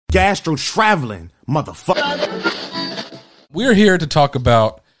Gastro traveling, motherfucker. We're here to talk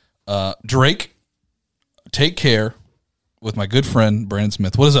about Drake, Take Care, with my good friend, Brandon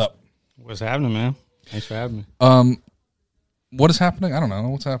Smith. What is up? What's happening, man? Thanks for having me. What is happening? I don't know.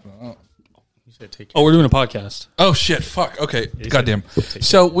 What's happening? You said take care. Oh, we're doing a podcast. Oh, shit. Fuck. Okay. Goddamn.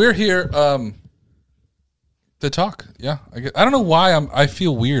 So we're here to talk. Yeah. I don't know why I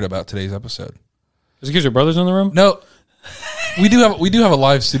feel weird about today's episode. Is it because your brother's in the room? No. We do have a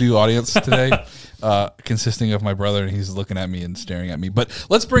live studio audience today, consisting of my brother, and he's looking at me and staring at me. But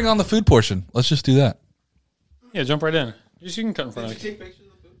let's bring on the food portion. Let's just do that. Yeah, jump right in. You can cut in front. Did you take pictures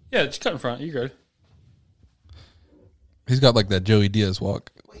of the food? Yeah, just cut in front. You good? He's got like that Joey Diaz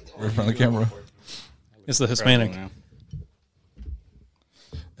walk right in front of the camera. It's the Hispanic.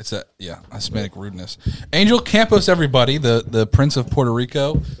 It's that Hispanic rudeness. Angel Campos, everybody, the Prince of Puerto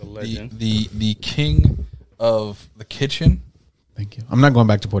Rico, the king of the kitchen. Thank you. I'm not going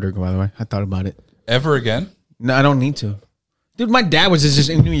back to Puerto Rico, by the way. I thought about it. Ever again? No, I don't need to. Dude, my dad was just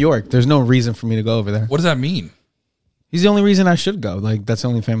in New York. There's no reason for me to go over there. What does that mean? He's the only reason I should go. Like, that's the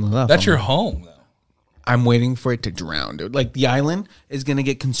only family left. That's your home, though. I'm waiting for it to drown, dude. Like, the island is going to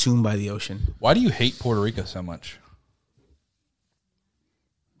get consumed by the ocean. Why do you hate Puerto Rico so much?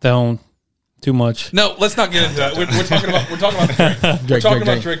 Don't. Too much. No, let's not get into that. We're talking about Drake. We're talking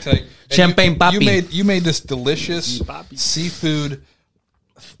about Drake tonight. And Champagne papi. You made this delicious seafood.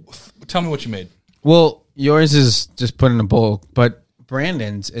 Tell me what you made. Well, yours is just put in a bowl, but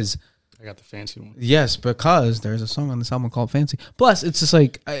Brandon's is... I got the fancy one. Yes, because there's a song on this album called Fancy. Plus, it's just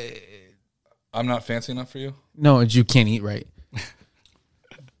like... I'm not fancy enough for you? No, you can't eat right.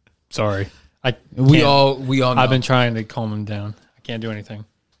 Sorry. We all know. I've been trying to calm him down. I can't do anything.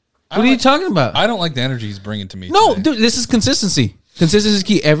 What are you talking about? I don't like the energy he's bringing to me. No, today. dude, this is consistency. Consistency is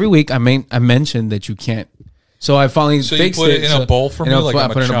key. Every week, I mentioned that you can't. So I finally fixed you put it in a bowl for me like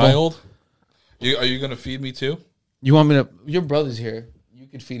I'm a child? Are you going to feed me too? You want me to? Your brother's here. You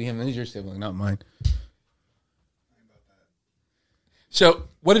could feed him. He's your sibling, not mine. So,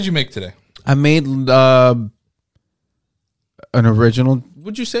 what did you make today? I made an original.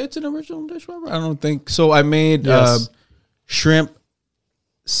 Would you say it's an original dish, Robert? I don't think so. I made shrimp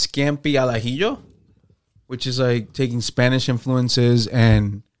scampi al ajillo, which is like taking Spanish influences,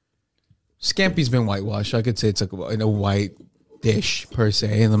 and scampi's been whitewashed. I could say it's like a white dish per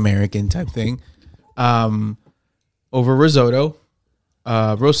se, an American type thing. Over risotto,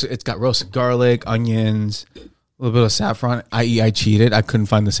 roasted. It's got roasted garlic, onions, a little bit of saffron. I cheated. I couldn't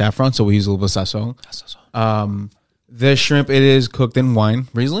find the saffron, so we use a little bit of sazon. The shrimp, it is cooked in wine.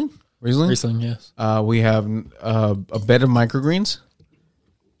 Riesling, yes. we have a bed of microgreens.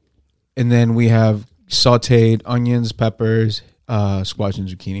 And then we have sauteed onions, peppers, squash, and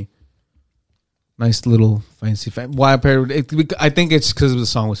zucchini. Nice little fancy. Why I paired it? I think it's because the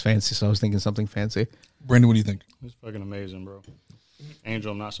song was fancy, so I was thinking something fancy. Brandon, what do you think? It's fucking amazing, bro.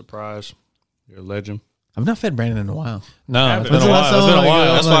 Angel, I'm not surprised. You're a legend. I've not fed Brandon in a while. No, it's been been a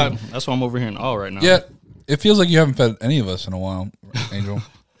while. That's why I'm over here in awe right now. Yeah, it feels like you haven't fed any of us in a while, Angel.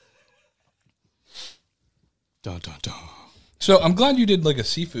 Dun, dun, dun. So I'm glad you did like a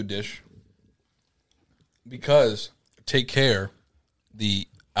seafood dish because Take Care, the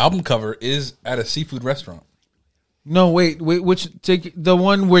album cover is at a seafood restaurant. No, wait, take the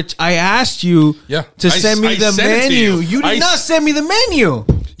one which I asked you to send me the menu. You did not send me the menu.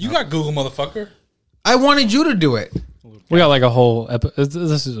 You got Google, motherfucker. I wanted you to do it. We got like a whole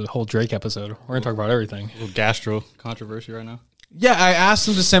this is a whole Drake episode. We're going to talk about everything. A little gastro controversy right now. Yeah, I asked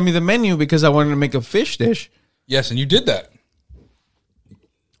him to send me the menu because I wanted to make a fish dish. Yes, and you did that.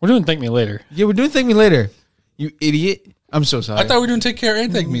 We're doing Thank Me Later. Yeah, we're doing Thank Me Later. You idiot. I'm so sorry. I thought we were doing Take Care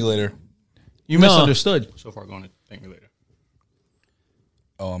and Thank Me Later. You misunderstood. So far, going to Thank Me Later.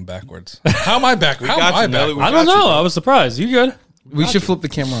 Oh, I'm backwards. How am I backwards? I don't know. I was surprised. You good? We should flip the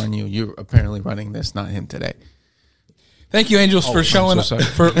camera on you. You're apparently running this, not him today. Thank you, Angels, for showing up.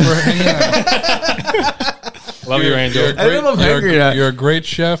 For hanging out. Love you, Angel. You're a great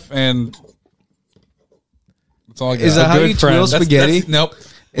chef, and that's all I got. Is that how you twirl spaghetti? Nope.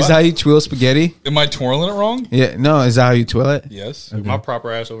 Is that how you twirl spaghetti? Am I twirling it wrong? Yeah. No, is that how you twirl it? Yes. Okay. My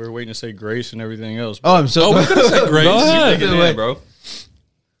proper ass over here waiting to say grace and everything else. Bro. Oh, I'm so... Oh, we're going to say grace. Go ahead. In, bro.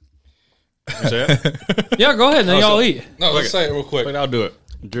 You say it? Yeah, go ahead. Then y'all eat. No, let's say it real quick. But I'll do it.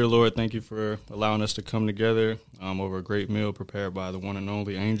 Dear Lord, thank you for allowing us to come together over a great meal prepared by the one and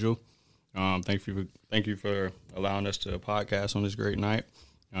only Angel. Thank you for allowing us to podcast on this great night.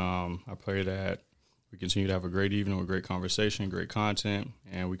 I pray that we continue to have a great evening with great conversation, great content,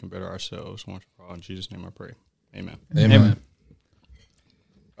 and we can better ourselves once for all. In Jesus' name I pray. Amen. Amen.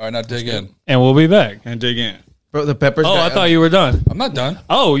 All right, now dig in. And we'll be back. And dig in. Bro, the peppers. Oh, I thought you were done. I'm not done.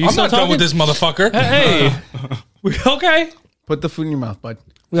 Oh, you I'm still not done talking? with this motherfucker. Hey, we okay? Put the food in your mouth, bud.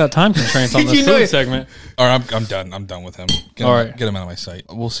 We got time constraints on this You know food it. segment. All right, I'm done. I'm done with him. Get All him, right. get him out of my sight.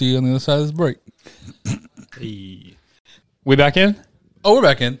 We'll see you on the other side of this break. We back in? Oh, we're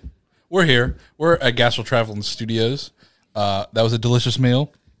back in. We're here. We're at Gastro Traveling Studios. That was a delicious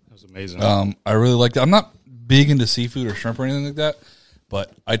meal. That was amazing. I really liked it. I'm not big into seafood or shrimp or anything like that,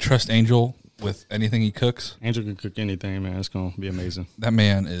 but I trust Angel with anything he cooks. Angel can cook anything, man. It's gonna be amazing. That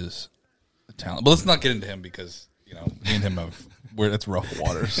man is a talent. But let's not get into him because me and him that's rough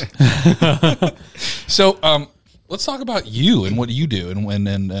waters. So let's talk about you and what you do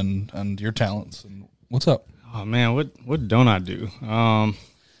and your talents and what's up. Oh man, what don't I do?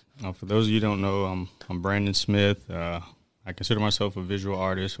 For those of you who don't know, I'm Brandon Smith. I consider myself a visual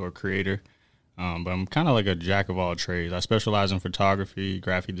artist or creator, but I'm kind of like a jack of all trades. I specialize in photography,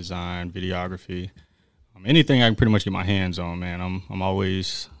 graphic design, videography, anything I can pretty much get my hands on. Man, I'm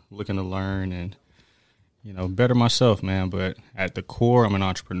always looking to learn and better myself, man. But at the core, I'm an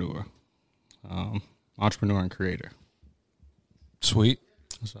entrepreneur, and creator. Sweet.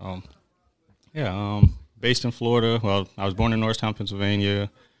 So, yeah, based in Florida. Well, I was born in Norristown,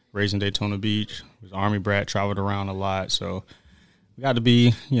 Pennsylvania, raised in Daytona Beach. Was an Army brat, traveled around a lot. So we got to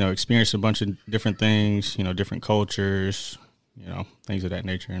be, experience a bunch of different things, different cultures, things of that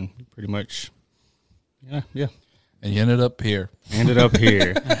nature. And pretty much, yeah. And you ended up here.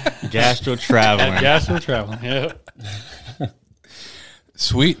 Gastro traveling. Gastro traveling. Yeah.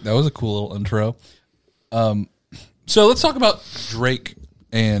 Sweet. That was a cool little intro. So let's talk about Drake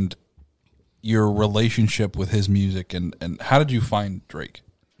and your relationship with his music and how did you find Drake?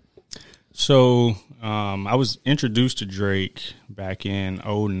 So I was introduced to Drake back in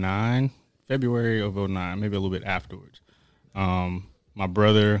 2009, February of 2009, maybe a little bit afterwards. My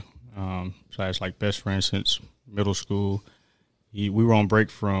brother, slash like best friend since middle school, we were on break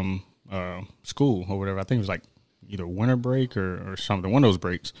from school or whatever. I think it was like either winter break or something, one of those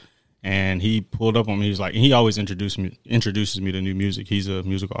breaks. And he pulled up on me. He's like, he always introduces me to new music. He's a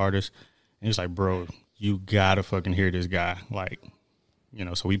musical artist. And he's like, bro, you gotta fucking hear this guy. Like,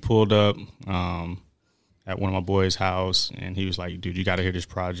 so we pulled up at one of my boys' house, and he was like, dude, you gotta hear this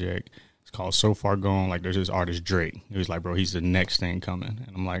project. It's called So Far Gone. Like, there's this artist, Drake. He was like, bro, he's the next thing coming.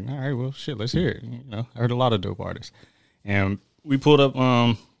 And I'm like, all right, well, shit, let's hear it. I heard a lot of dope artists. And we pulled up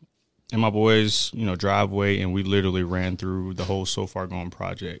in my boys', driveway, and we literally ran through the whole So Far Gone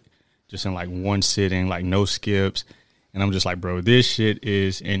project just in like one sitting, like no skips. And I'm just like, bro, this shit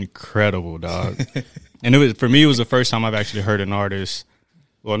is incredible, dog. And for me, it was the first time I've actually heard an artist.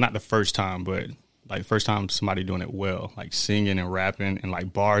 Well, not the first time, but like first time somebody doing it well, like singing and rapping and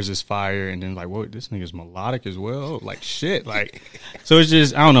like bars is fire. And then like, whoa, this nigga's melodic as well. Like shit. Like, so it's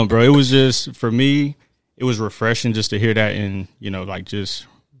just, I don't know, bro. It was just, for me, it was refreshing just to hear that in, like just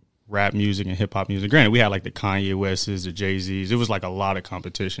rap music and hip hop music. Granted, we had like the Kanye Wests, the Jay-Z's. It was like a lot of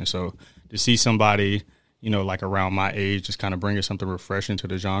competition. So to see somebody, like around my age, just kind of bringing something refreshing to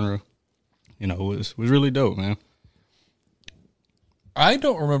the genre, was really dope, man. I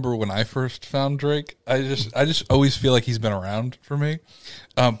don't remember when I first found Drake. I just always feel like he's been around for me.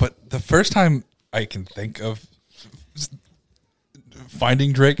 But the first time I can think of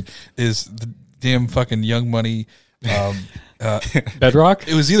finding Drake is the damn fucking Young Money. Bedrock?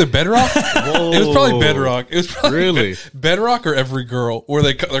 It was either Bedrock. It was probably Bedrock. It was probably Really? Bedrock or Every Girl, where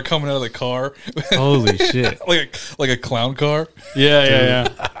they're coming out of the car, Holy shit. like a clown car. Yeah.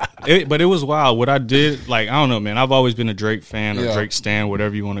 But it was wild. What I did, like, I don't know, man. I've always been a Drake fan or Yeah. Drake stan,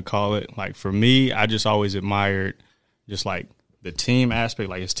 whatever you want to call it. Like, for me, I just always admired just, like, the team aspect.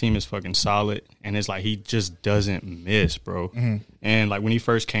 Like, his team is fucking solid. And it's like, he just doesn't miss, bro. Mm-hmm. And, like, when he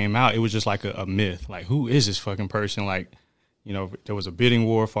first came out, it was just like a myth. Like, who is this fucking person? Like, there was a bidding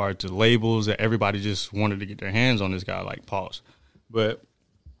war as far as the labels that everybody just wanted to get their hands on this guy, like, pause. But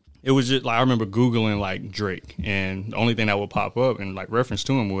it was just like, I remember Googling like Drake, and the only thing that would pop up and like reference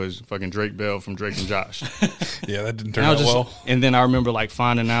to him was fucking Drake Bell from Drake and Josh. Yeah, that didn't turn out well. And then I remember like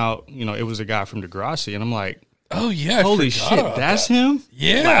finding out, it was a guy from Degrassi, and I'm like, Oh yeah, I holy forgot shit, about that's that. him.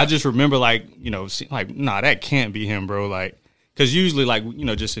 Yeah. Like, I just remember like, nah, that can't be him, bro. Like, because usually like,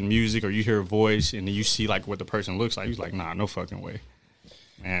 just in music or you hear a voice and then you see like what the person looks like, you're like, nah, no fucking way.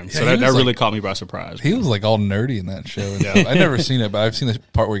 Man, Yeah, so he that was, really like- caught me by surprise. He was like all nerdy in that show. Yeah. I've never seen it, but I've seen the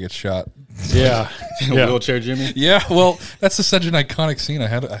part where he gets shot. Yeah. Wheelchair Jimmy. Yeah, well, that's such an iconic scene. I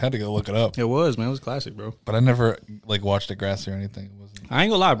had to go look it up, It was, man. It was classic, bro. but I never like watched Degrassi or anything. It wasn't. I ain't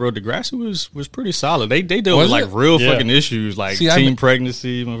gonna lie, bro. Degrassi was pretty solid. They deal Was with it? like real Yeah. fucking issues, like See, teen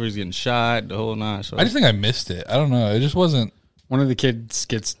pregnancy, motherfuckers getting shot, the whole nine. So I just think I missed it. I don't know. It just wasn't. One of the kids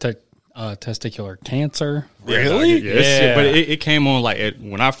gets testicular cancer. Really? Yeah. But it came on like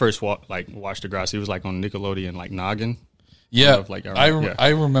when I first watched Degrassi, it was like on Nickelodeon, like Noggin. Yeah, Like, I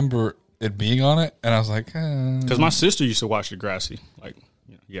remember it being on it, and I was like, because my sister used to watch Degrassi. Like,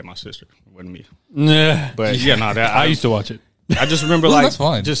 yeah, my sister, it wasn't me. Yeah, But yeah, no, that I used to watch it. I just remember Well, like that's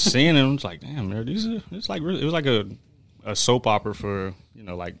fine. just seeing it. I was like, damn, man, it's like really, it was like a soap opera for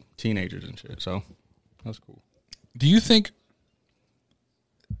like teenagers and shit. So that's cool. do you think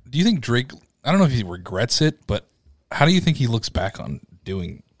Drake? I don't know if he regrets it, but how do you think he looks back on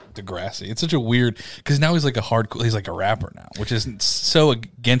doing Degrassi? It's such a weird because now he's like he's like a rapper now, which is so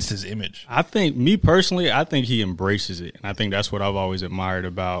against his image. I think me personally, I think he embraces it, and I think that's what I've always admired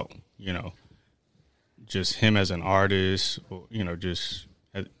about just him as an artist, just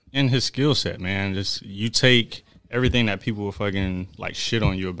in his skill set, man. Just you take everything that people will fucking like shit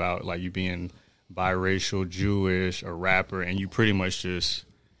on you about, like you being biracial, Jewish, a rapper, and you pretty much just,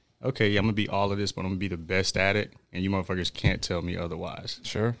 okay, I'm gonna be all of this, but I'm gonna be the best at it, and you motherfuckers can't tell me otherwise.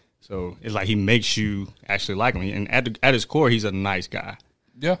 Sure. So it's like he makes you actually like him, and at his core, he's a nice guy.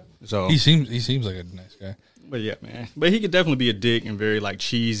 Yeah. So he seems like a nice guy. But yeah, man. But he could definitely be a dick and very like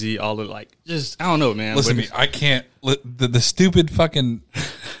cheesy, all of like just I don't know, man. Listen to me, I can't the stupid fucking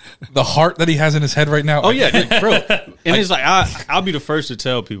the heart that he has in his head right now. Oh yeah, bro. And it's like I'll be the first to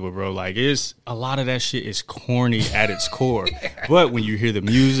tell people, bro. Like it's a lot of that shit is corny at its core. But when you hear the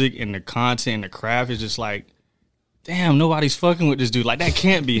music and the content and the craft, it's just like, damn, nobody's fucking with this dude. Like that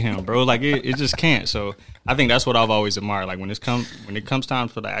can't be him, bro. Like it just can't. So I think that's what I've always admired. Like when it comes time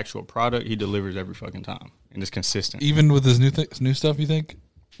for the actual product, he delivers every fucking time. And it's consistent. Even with his new stuff, you think?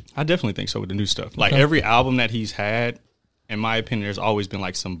 I definitely think so with the new stuff. Like every album that he's had, in my opinion, there's always been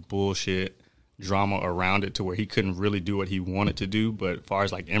like some bullshit drama around it to where he couldn't really do what he wanted to do. But as far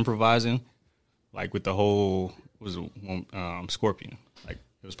as like improvising, like with the whole Scorpion, like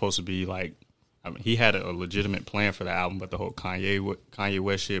it was supposed to be like, I mean, he had a legitimate plan for the album, but the whole Kanye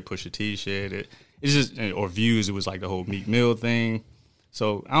West shit, Pusha T shit, it's just, or Views, it was like the whole Meek Mill thing.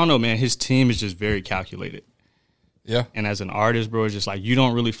 So I don't know, man. His team is just very calculated. Yeah. And as an artist, bro, it's just like you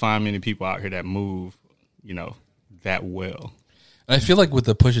don't really find many people out here that move, that well. And I feel like with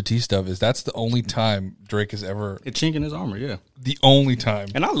the Pusha T stuff that's the only time Drake has ever It's chink in his armor, yeah. the only time.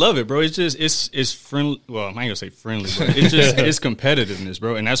 And I love it, bro. It's just it's friendly. Well, I ain't gonna say friendly, but it's just it's competitiveness,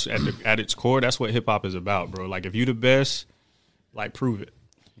 bro. And that's at its core, that's what hip hop is about, bro. Like if you the best, like prove it,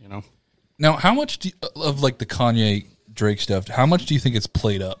 Now, how much of like the Kanye Drake stuff? How much do you think it's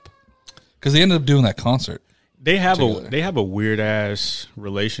played up? Because they ended up doing that concert. They have a weird ass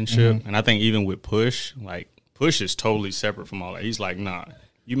relationship, and I think even with Push, like Push is totally separate from all that. He's like, nah,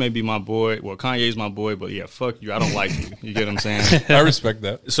 you may be my boy. Well, Kanye's my boy, but yeah, fuck you. I don't like you. You get what I'm saying? I respect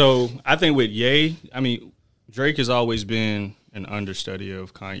that. So I think with Ye, I mean, Drake has always been an understudy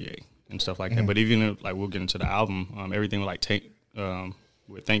of Kanye and stuff like that. But even if, like we'll get into the album, everything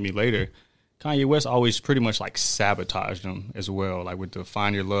with Thank Me Later. Kanye West always pretty much like sabotaged him as well, like with the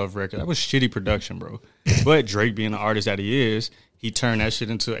Find Your Love record. That was shitty production, bro. But Drake being the artist that he is, he turned that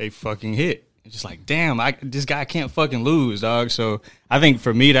shit into a fucking hit. It's just like, damn, this guy can't fucking lose, dog. So I think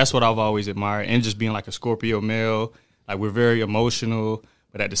for me, that's what I've always admired. And just being like a Scorpio male, like we're very emotional,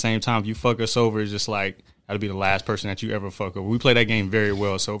 but at the same time, if you fuck us over, it's just like, that'll be the last person that you ever fuck over. We play that game very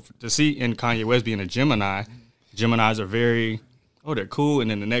well. So to see in Kanye West being a Gemini, Geminis are very... oh, they're cool,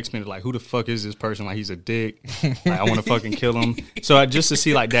 and then the next minute, like, who the fuck is this person? Like, he's a dick. Like, I want to fucking kill him. So just to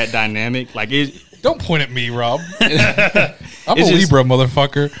see like that dynamic, like it. Don't point at me, Rob. I'm a Libra,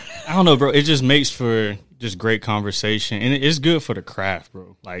 motherfucker. I don't know, bro. It just makes for just great conversation, and it's good for the craft,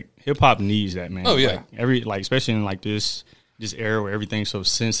 bro. Like hip hop needs that, man. Oh yeah, especially in like this era where everything's so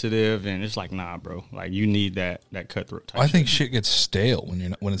sensitive, and it's like, nah, bro. Like you need that cutthroat type. I think shit gets stale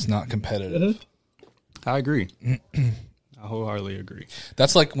when it's not competitive. I agree. I wholeheartedly agree.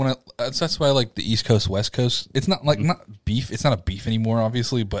 That's like that's why I like the East Coast, West Coast. It's not like not beef. It's not a beef anymore,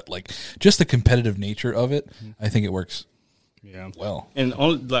 obviously, but like just the competitive nature of it. I think it works. Yeah. Well, and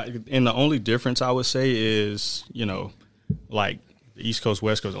the only difference I would say is like the East Coast,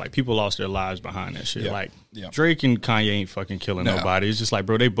 West Coast. Like people lost their lives behind that shit. Yeah. Like Yeah. Drake and Kanye ain't fucking killing nobody. It's just like,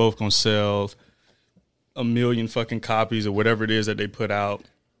 bro, they both gonna sell 1 million fucking copies or whatever it is that they put out.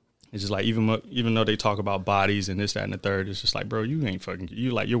 It's just like even though they talk about bodies and this, that, and the third, it's just like, bro, you ain't fucking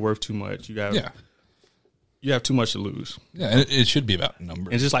you're worth too much. You have too much to lose. Yeah, and it should be about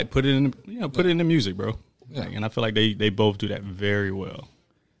numbers. And just like put it in the music, bro. Yeah. Like, and I feel like they both do that very well.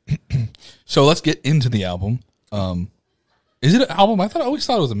 So let's get into the album. Is it an album? I always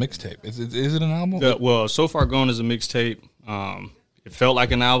thought it was a mixtape. Is it an album? Well, So Far Gone is a mixtape. It felt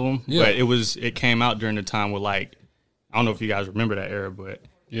like an album, Yeah. but it came out during the time with like, I don't know if you guys remember that era, but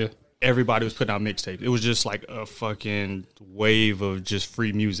Yeah. everybody was putting out mixtapes. It was just like a fucking wave of just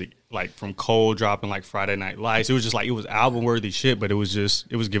free music, like from Cole dropping like Friday Night Lights. It was just like, it was album worthy shit, but it was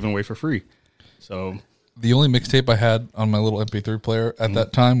given away for free. So The only mixtape I had on my little MP3 player at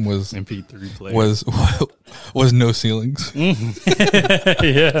that time was MP3 player was No Ceilings.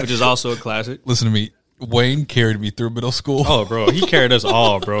 Yeah. which is also a classic. Listen to me. Wayne carried me through middle school. Oh, bro, he carried us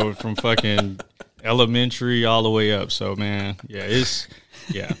all, bro, from fucking elementary all the way up. So, man,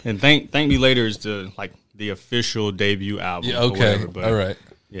 yeah. And Thank Me Later is the official debut album. Yeah, or okay. whatever, but All right.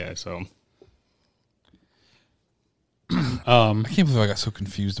 Yeah, so I can't believe I got so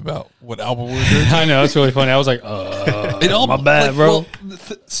confused about what album we were doing. I know, it's really funny. I was like, It all my bad, bro.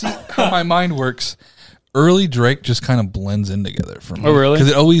 See how my mind works. Early Drake just kind of blends in together for me. Oh, really?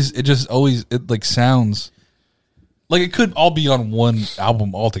 Because it like sounds like it could all be on one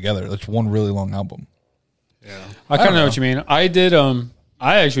album altogether. That's one really long album. I kind of know what you mean. I did.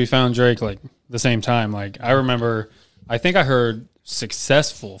 I actually found Drake like the same time. Like I remember, I think I heard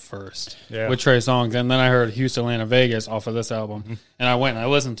 "Successful" first with Trey Songz, and then I heard "Houston, Atlanta, Vegas" off of this album, and I went and I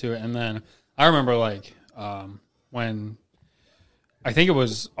listened to it, and then I remember like when I think it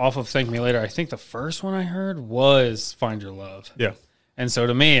was off of "Thank Me Later." I think the first one I heard was "Find Your Love." yeah. And so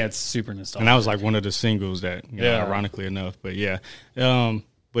to me, it's super nostalgic. And that was like one of the singles that, ironically enough, but yeah.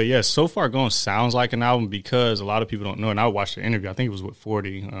 So Far Gone sounds like an album because a lot of people don't know. And I watched the interview. I think it was with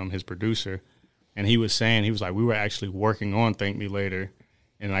 40, his producer. And he was saying, he was like, we were actually working on Thank Me Later.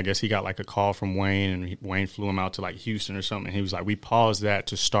 And I guess he got like a call from Wayne, and Wayne flew him out to like Houston or something. And he was like, we paused that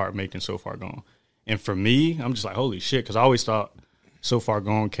to start making So Far Gone. And for me, I'm just like, holy shit. Because I always thought So Far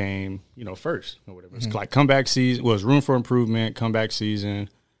Gone came, first or whatever. It's like comeback season, was Room for Improvement, comeback season.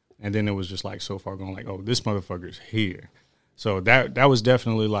 And then it was just like So Far Gone, like, oh, this motherfucker's here. So that was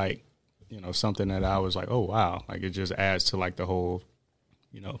definitely like, something that I was like, oh, wow. Like, it just adds to like the whole,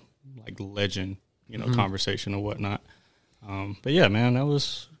 like legend, conversation or whatnot. But yeah, man, it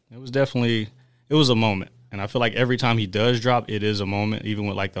was definitely, it was a moment. And I feel like every time he does drop, it is a moment, even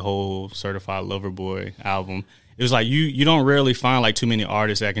with like the whole Certified Lover Boy album. It was like you don't rarely find like too many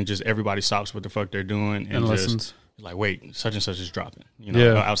artists that can just, everybody stops what the fuck they're doing and just listens. Like, wait, such and such is dropping.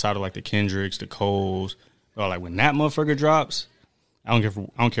 Outside of like the Kendricks, the Coles, or like when that motherfucker drops, I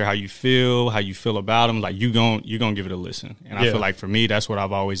don't care how you feel about him. Like you gon' give it a listen. And I feel like for me, that's what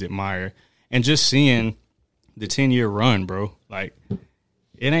I've always admired. And just seeing the 10-year run, bro. Like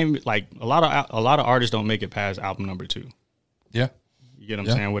it ain't like a lot of artists don't make it past album number 2. Yeah. You get what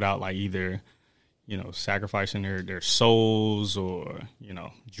I'm saying? Without like either, sacrificing their souls or,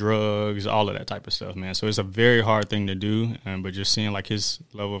 drugs, all of that type of stuff, man. So it's a very hard thing to do. But just seeing like his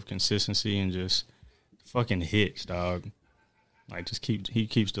level of consistency and just fucking hits, dog. Like he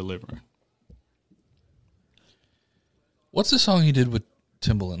keeps delivering. What's the song he did with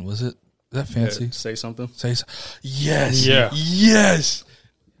Timbaland? Was it that fancy? Say something. Yes. Yeah. Yes.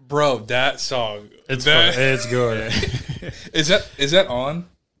 Bro, that song. It's good. Is that on?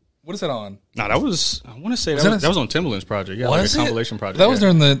 What is that on? No, that was, I want to say that was on Timbaland's project. Yeah, Was like a it? compilation project. That was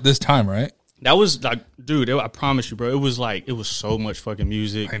during this time, right? That was like, dude, I promise you, bro. It was so much fucking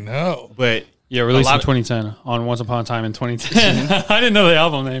music. I know. But Yeah, released in 2010 on Once Upon a Time in 2010. I didn't know the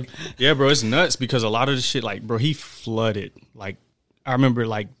album name. yeah, bro, it's nuts because a lot of the shit, like, bro, he flooded. Like, I remember,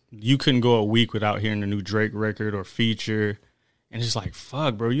 like, you couldn't go a week without hearing a new Drake record or feature. And it's like,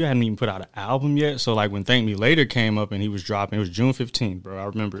 fuck, bro, you hadn't even put out an album yet. So, like, when Thank Me Later came up and he was dropping, it was June 15th, bro. I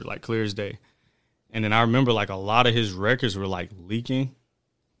remember it, like, clear as day. And then I remember, like, a lot of his records were, like, leaking.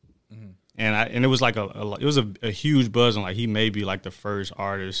 Mm-hmm. And it was, like, a huge buzz. And, like, he may be, like, the first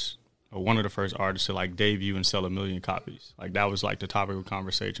artist or one of the first artists to, like, debut and sell 1 million copies. Like, that was, like, the topic of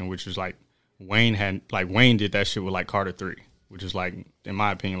conversation, which was, like, Wayne did that shit with, like, Carter 3, which is, like, in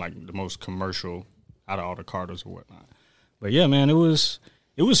my opinion, like, the most commercial out of all the Carters or whatnot. But yeah, man, it was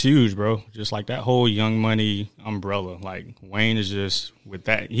huge, bro. Just like that whole Young Money umbrella. Like Wayne is just with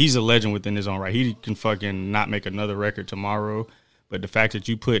that. He's a legend within his own right. He can fucking not make another record tomorrow. But the fact that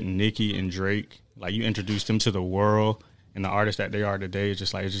you put Nicki and Drake, like you introduced them to the world and the artists that they are today, it's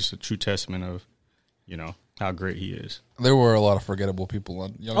just a true testament of, how great he is. There were a lot of forgettable people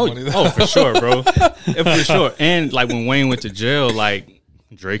on Young Money. Oh, for sure, bro. For sure. And like when Wayne went to jail, like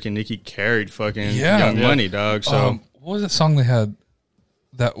Drake and Nicki carried fucking Young Money, dog. So. What was that song they had?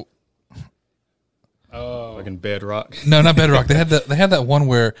 That fucking Bedrock. No, not Bedrock. They had that one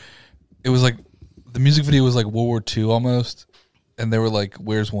where it was like the music video was like World War II almost, and they were like,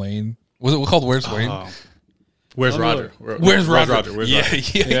 "Where's Wayne?" Was it called "Where's Wayne"? Where's Roger? Where's Roger?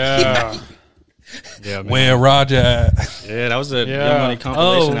 Yeah. Yeah, man. Where Roger? Yeah, that was a Young Money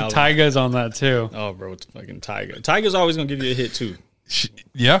compilation album. Tyga's on that too. Oh, bro, it's fucking Tyga. Tyga's always gonna give you a hit too.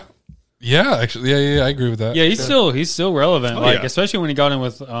 Yeah. Yeah, actually, yeah, I agree with that. Yeah, he's still relevant. Oh, like yeah. especially when he got in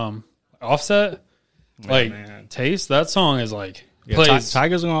with Offset. Like man. Taste, that song is like Yeah, plays.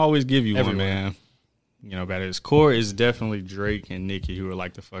 Tiger's gonna always give you everywhere. one, man. You know, but at its core is definitely Drake and Nicki, who are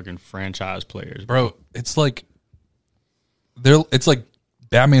like the fucking franchise players, Bro, it's like it's like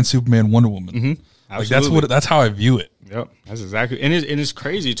Batman, Superman, Wonder Woman. Mm-hmm. Like that's how I view it. Yep, that's exactly, and it's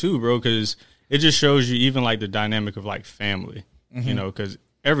crazy too, bro, because it just shows you even like the dynamic of like family, you know, because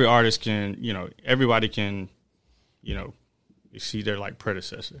every artist can, you know, everybody can, you know, see their like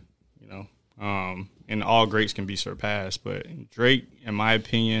predecessor, you know, and all greats can be surpassed, but Drake, in my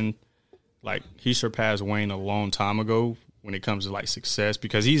opinion, like he surpassed Wayne a long time ago when it comes to like success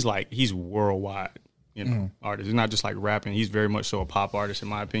because he's worldwide, you know, artist. He's not just like rapping; he's very much so a pop artist, in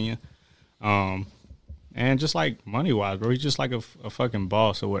my opinion. And just like money wise, bro, he's just like a fucking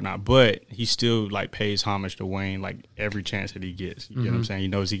boss or whatnot. But he still like pays homage to Wayne like every chance that he gets. You get what I'm saying? He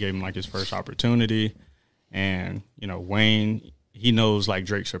knows he gave him like his first opportunity, and you know Wayne, he knows like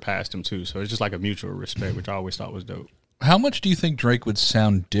Drake surpassed him too. So it's just like a mutual respect, which I always thought was dope. How much do you think Drake would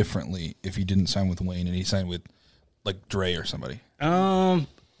sound differently if he didn't sign with Wayne and he signed with like Dre or somebody?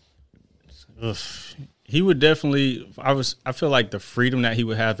 He would definitely. I feel like the freedom that he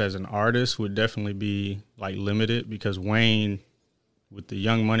would have as an artist would definitely be like limited because Wayne, with the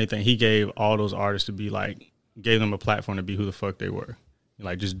Young Money thing, he gave all those artists to be like, gave them a platform to be who the fuck they were.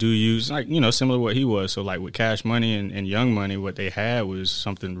 Like just do you like, you know, similar to what he was. So like with Cash Money and Young Money, what they had was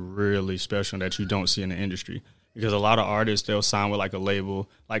something really special that you don't see in the industry. Because a lot of artists, they'll sign with like a label,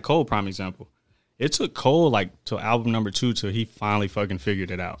 like Cole, prime example. It took Cole like to album number 2 till he finally fucking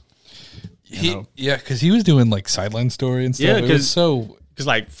figured it out. Yeah, because he was doing like Sideline Story and stuff. Yeah, because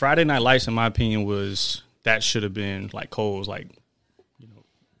like Friday Night Lights, in my opinion, that should have been like Cole's like, you know,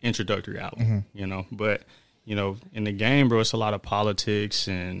 introductory album, you know. But you know, in the game, bro, it's a lot of politics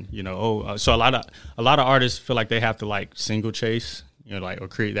and you know, so a lot of artists feel like they have to like single chase, you know, like or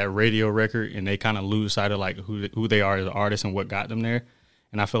create that radio record, and they kind of lose sight of like who they are as an artist and what got them there.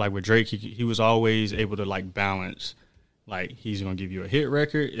 And I feel like with Drake, he was always able to like balance. Like he's gonna give you a hit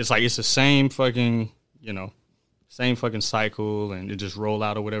record. It's like it's the same fucking, you know, same fucking cycle, and it just roll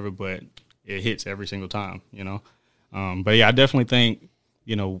out or whatever. But it hits every single time, you know. But yeah, I definitely think,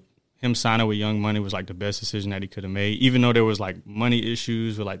 you know, him signing with Young Money was like the best decision that he could have made. Even though there was like money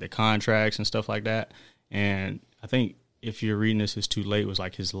issues with like the contracts and stuff like that. And I think If You're Reading This, It's Too Late was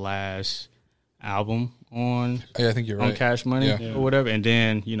like his last album on I think you're right. on Cash Money Yeah. or whatever, and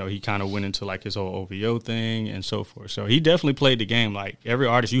then you know he kind of went into like his whole OVO thing and so forth. So he definitely played the game. Like every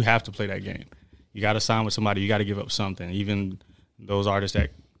artist, you have to play that game. You got to sign with somebody. You got to give up something. Even those artists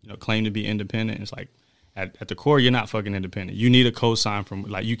that, you know, claim to be independent, it's like at the core, you're not fucking independent. You need a co-sign from,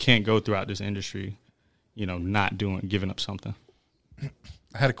 like, you can't go throughout this industry, you know, not giving up something.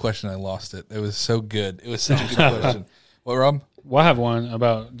 I had a question. I lost it. It was so good. It was such a good question. What, Rob? Well, I have one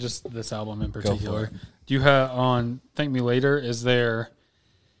about just this album in particular. it. Do you have on Thank Me Later? Is there,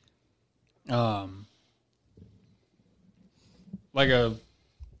 like a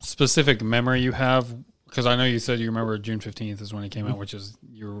specific memory you have? Because I know you said you remember June 15th is when it came out, which is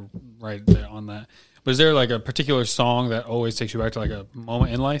you're right there on that. But is there like a particular song that always takes you back to like a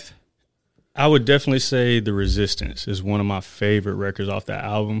moment in life? I would definitely say The Resistance is one of my favorite records off that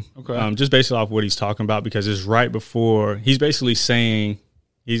album. Okay. Just based off what he's talking about, because it's right before he's basically saying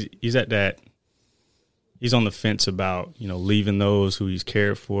he's at that. He's on the fence about, you know, leaving those who he's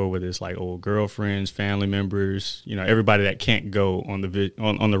cared for, whether it's like old girlfriends, family members, you know, everybody that can't go on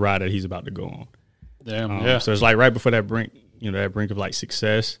the ride that he's about to go on. Damn, yeah. So it's like right before that brink, you know, that brink of like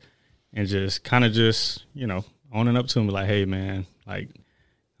success, and just kind of just, you know, owning up to him, like, hey man, like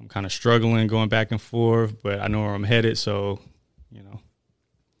I'm kind of struggling going back and forth, but I know where I'm headed, so, you know,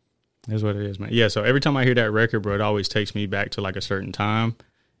 that's what it is, man. Yeah, so every time I hear that record, bro, it always takes me back to like a certain time,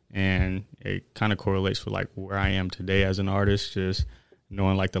 and it kind of correlates with like where I am today as an artist, just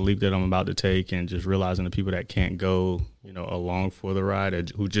knowing like the leap that I'm about to take, and just realizing the people that can't go, you know, along for the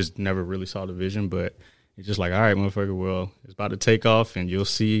ride, who just never really saw the vision, but it's just like, all right, motherfucker, well, it's about to take off, and you'll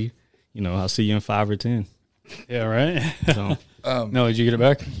see, you know, I'll see you in 5 or 10. Yeah, right? So No, did you get it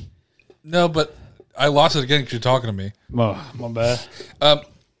back? No, but I lost it again because you're talking to me. Oh, my bad.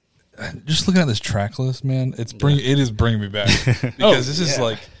 Just looking at this track list, man, it is bringing me back because this is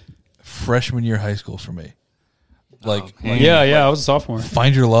like freshman year high school for me. Like, Yeah, I was a sophomore.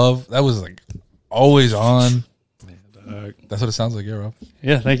 Find Your Love, that was like always on. That's what it sounds like, yeah, Rob.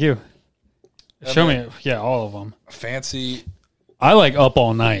 Yeah, thank you. Show me, all of them. Fancy. I like Up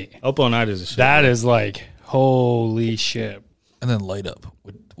All Night. Up All Night is a shit. That is like, holy shit. And then Light Up.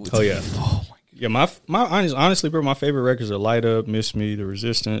 With Oh, yeah. Oh, my. Yeah, my honestly, bro, my favorite records are Light Up, Miss Me, The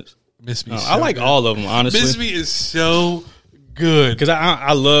Resistance, Miss Me. I like all of them, honestly. Miss Me is so good Because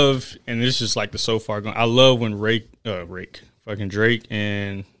I love, and it's just like the so far gone. I love when fucking Drake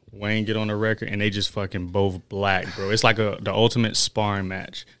and Wayne get on the record and they just fucking both black, bro. It's like the ultimate sparring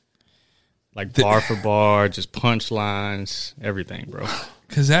match. Like bar for bar, just punchlines, everything, bro.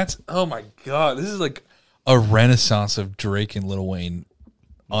 Because that's, oh my God, this is like a renaissance of Drake and Lil Wayne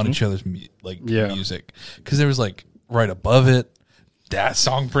on each other's music. Because there was like right above it, that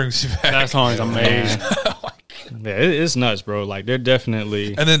song brings you back. That song is amazing. Yeah, it's nuts, bro. Like they're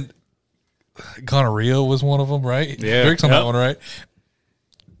definitely. And then Gonorrhea was one of them, right? Yeah. Drake's on that one, right?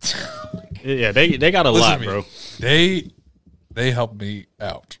 Yeah, they got a Listen lot, to me. bro. They helped me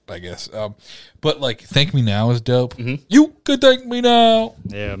out, I guess. But like, Thank Me Now is dope. You could thank me now.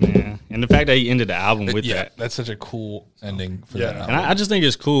 Yeah, man. And the fact that he ended the album with that. That's such a cool ending for that album. And I just think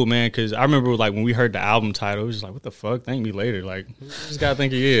it's cool, man, because I remember like when we heard the album title, it was just like, what the fuck? Thank me later. Like, who does this guy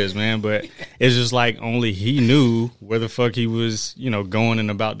think he is, man? But it's just like only he knew where the fuck he was, going and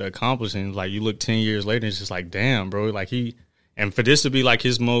about to accomplish. And like, you look 10 years later, it's just like, damn, bro. Like and for this to be like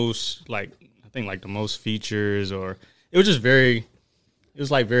his most, like, I think like the most features it was just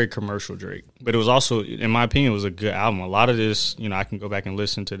very commercial Drake. But it was also, in my opinion, it was a good album. A lot of this, I can go back and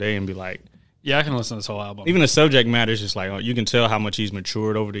listen today and be like, Yeah, I can listen to this whole album. even the subject matter is just like, you can tell how much he's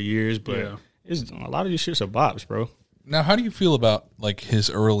matured over the years, but a lot of these shits are bops, bro. Now, how do you feel about like his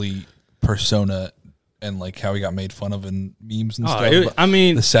early persona and like how he got made fun of in memes and stuff?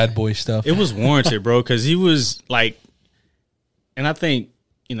 The sad boy stuff. It was warranted, bro, because he was like, and I think,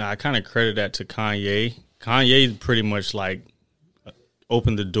 I kind of credit that to Kanye. Kanye pretty much like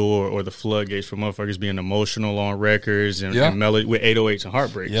opened the door or the floodgates for motherfuckers being emotional on records and melody with 808s and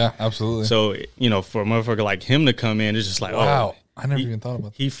heartbreaks. Yeah, absolutely. So, for a motherfucker like him to come in, it's just like, wow. I never even thought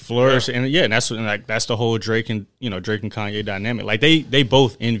about that. He flourished, and that's the whole Drake and Kanye dynamic. Like they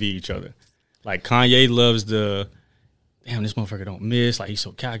both envy each other. Like Kanye loves this motherfucker don't miss. Like he's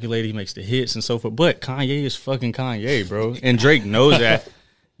so calculated, he makes the hits and so forth. But Kanye is fucking Kanye, bro, and Drake knows that.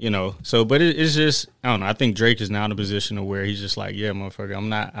 So, but it's just, I don't know. I think Drake is now in a position of where he's just like, yeah,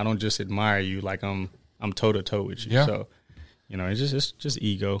 motherfucker, I don't just admire you. Like I'm toe to toe with you. Yeah. So, it's just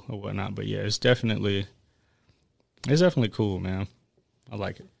ego or whatnot. But yeah, it's definitely cool, man. I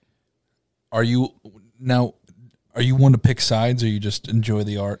like it. Are you one to pick sides or you just enjoy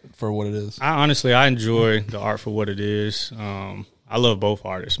the art for what it is? I enjoy the art for what it is. I love both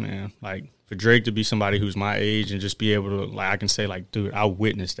artists, man. Like, for Drake to be somebody who's my age and just be able to, like, I can say, like, dude, I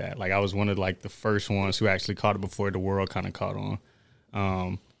witnessed that. Like, I was one of, like, the first ones who actually caught it before the world kind of caught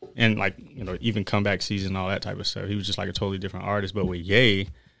on. And, like, even comeback season and all that type of stuff. He was just, like, a totally different artist. But with Ye,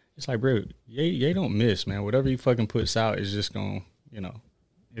 it's like, bro, Ye don't miss, man. Whatever he fucking puts out is just going to,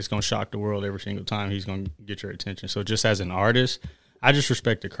 it's going to shock the world every single time. He's going to get your attention. So just as an artist, I just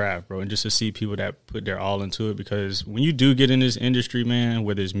respect the craft, bro. And just to see people that put their all into it. Because when you do get in this industry, man,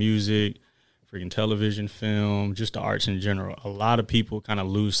 whether it's music, freaking television, film, just the arts in general, a lot of people kind of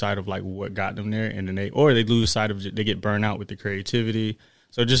lose sight of like what got them there, and then they lose sight of, they get burned out with the creativity.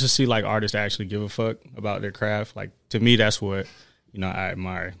 So just to see like artists actually give a fuck about their craft, like to me, that's what I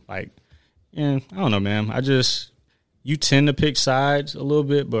admire. Like, and I don't know, man. You tend to pick sides a little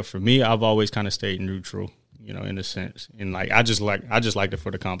bit, but for me, I've always kind of stayed neutral, in a sense, and like I just liked it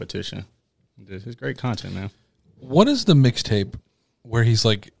for the competition. It's great content, man. What is the mixtape where he's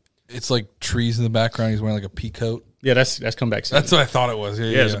like? It's like trees in the background. He's wearing like a pea coat. Yeah, that's comeback season. That's what I thought it was.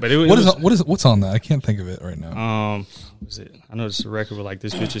 Yeah. But what's on that? I can't think of it right now. What is it? I know it's a record with like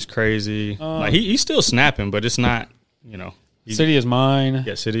this bitch is crazy. Like he's still snapping, but it's not. City is Mine.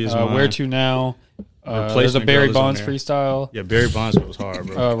 Yeah, City is Mine. Where to Now? There's a Barry Bonds freestyle. Yeah, Barry Bonds was hard,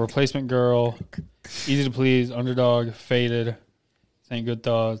 bro. Replacement Girl, Easy to Please, Underdog, Faded, Think Good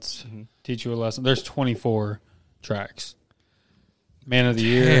Thoughts, Teach You a Lesson. There's 24 tracks. Man of the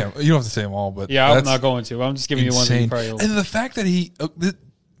Year. Damn, you don't have to say them all, but yeah, I'm not going to. I'm just giving you one that you probably. And the fact that he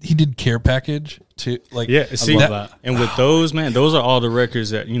did Care Package too, like see that. And with those, man, those are all the records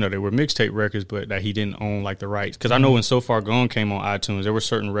that they were mixtape records, but that he didn't own like the rights. Because I know when So Far Gone came on iTunes, there were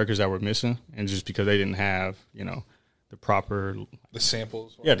certain records that were missing, and just because they didn't have the proper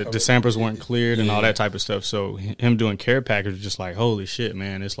samples, the samples weren't cleared and all that type of stuff. So him doing Care Package was just like, holy shit,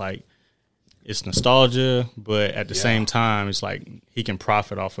 man! It's like. It's nostalgia, but at the same time, it's like he can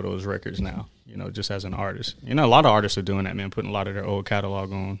profit off of those records now, just as an artist. A lot of artists are doing that, man, putting a lot of their old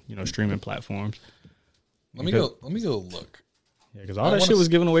catalog on, streaming platforms. Let me go look. Yeah, because all that shit was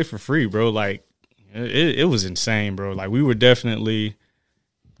given away for free, bro. Like, it was insane, bro. Like, we were definitely,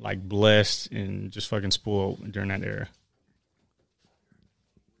 like, blessed and just fucking spoiled during that era.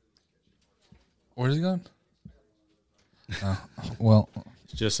 Where's he gone? Well...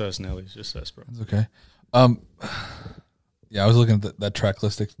 It's just us, Nelly. It's just us, bro. It's okay. Yeah, I was looking at that track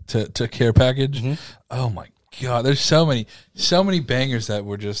list to Care Package. Mm-hmm. Oh my God, there's so many bangers that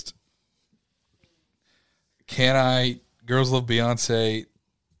were just. Can I? Girls Love Beyonce.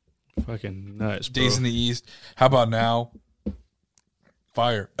 Fucking nuts, bro. Days in the East. How about now?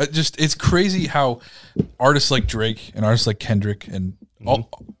 Fire. It's crazy how artists like Drake and artists like Kendrick and all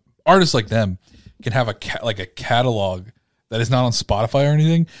artists like them can have a catalog that is not on Spotify or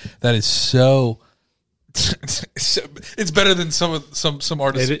anything. That is so. It's better than some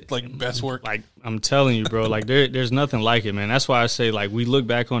artists like best work. Like I'm telling you, bro. Like there's nothing like it, man. That's why I say like we look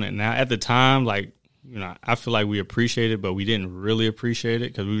back on it now. At the time, like. You know, I feel like we appreciate it, but we didn't really appreciate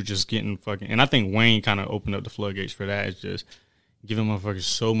it because we were just getting fucking. And I think Wayne kind of opened up the floodgates for that. It's just giving motherfuckers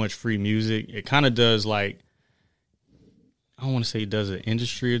so much free music. It kind of does like, I don't want to say it does an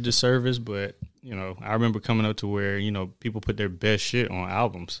industry a disservice, but you know, I remember coming up to where you know people put their best shit on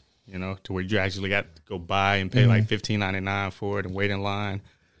albums. You know, to where you actually got to go buy and pay like $15.99 for it and wait in line.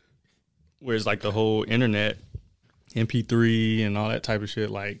 Whereas like the whole internet, MP3 and all that type of shit,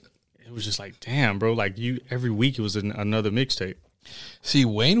 like. It was just like, damn, bro. Like every week it was another mixtape. See,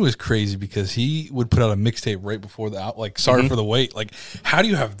 Wayne was crazy because he would put out a mixtape right before the out. Like, sorry for the wait. Like, how do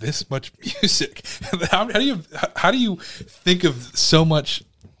you have this much music? How do you think of so much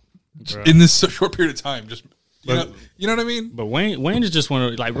in this short period of time? Just you know what I mean? But Wayne is just one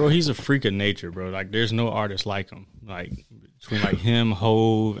of like, bro. He's a freak of nature, bro. Like, there's no artist like him. Like between like him,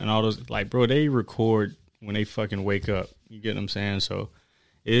 Hove, and all those. Like, bro, they record when they fucking wake up. You get what I'm saying? So.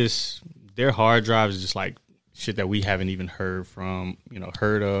 Their hard drives is just like shit that we haven't even heard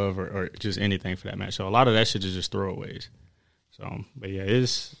of or just anything for that matter. So a lot of that shit is just throwaways. So, but yeah,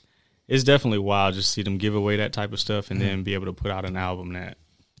 it's definitely wild just to see them give away that type of stuff and then be able to put out an album that,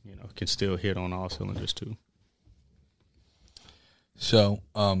 you know, can still hit on all cylinders too. So,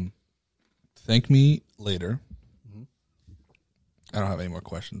 thank me later. I don't have any more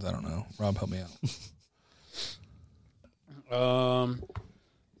questions. I don't know. Rob, help me out.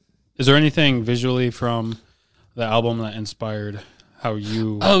 Is there anything visually from the album that inspired how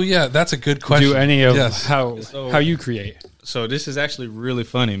you? Oh yeah, that's a good question. Do any of how you create? So this is actually really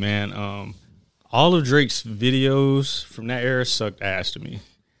funny, man. All of Drake's videos from that era sucked ass to me.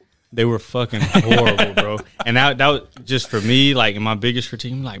 They were fucking horrible, bro. And that was just for me, like my biggest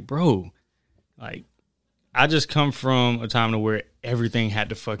critique. I'm like, bro, like I just come from a time to where everything had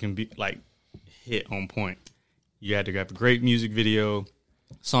to fucking be like hit on point. You had to have a great music video.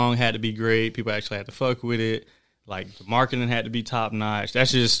 Song had to be great. People actually had to fuck with it. Like the marketing had to be top notch.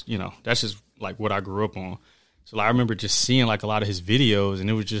 That's just like what I grew up on. So like, I remember just seeing like a lot of his videos and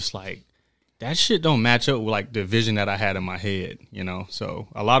it was just like, that shit don't match up with like the vision that I had in my head, you know? So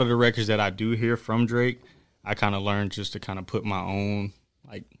a lot of the records that I do hear from Drake, I kind of learned just to kind of put my own,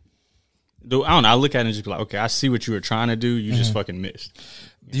 like, I don't know. I look at it and just be like, okay, I see what you were trying to do. You just fucking missed.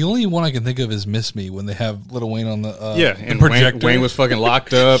 The only one I can think of is "Miss Me" when they have Lil Wayne on the and projector. Wayne was fucking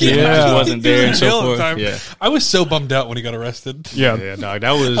locked up. And just wasn't there and so forth. Yeah, I was so bummed out when he got arrested. Yeah, dog.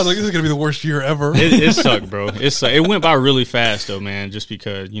 That was. I was like, this is gonna be the worst year ever. It sucked, bro. It went by really fast though, man. Just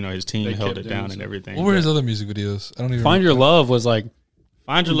because his team held it down and everything. What were his other music videos? I don't even. Find Your Love was like.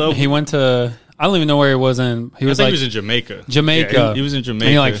 Find Your Love. He went to. I don't even know where he was in. He was he was in Jamaica. Yeah, he was in Jamaica.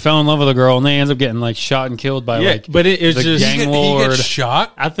 And he like fell in love with a girl, and then he ends up getting like shot and killed by but it's the just gang lord. He gets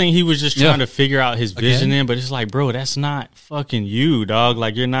shot. I think he was just trying to figure out his vision but it's like, bro, that's not fucking you, dog.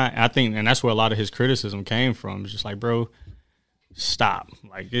 Like you're not. I think, and that's where a lot of his criticism came from. It's just like, bro, stop.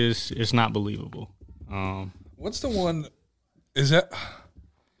 Like it's not believable. What's the one? Is that?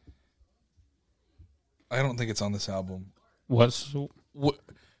 I don't think it's on this album. What?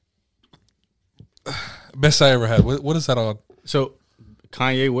 Best I Ever Had. What is that on? So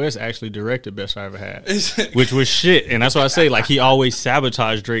Kanye West actually directed Best I Ever Had, which was shit. And that's why I say, like, he always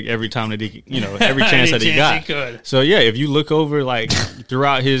sabotaged Drake every time that he, every chance that he got. So yeah, if you look over like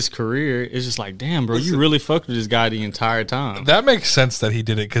throughout his career, it's just like, damn, bro, you really fucked with this guy the entire time. That makes sense that he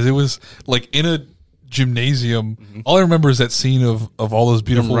did it because it was like in a gymnasium. All I remember is that scene of all those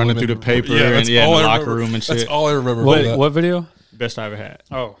beautiful running women through the paper and in the locker room and shit. That's all I remember. What video? Best I Ever Had.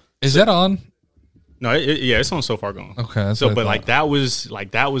 Oh, is that on? No, it's on So Far Gone. Okay, so but like that was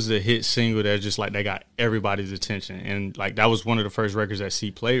the hit single that just like that got everybody's attention, and like that was one of the first records that C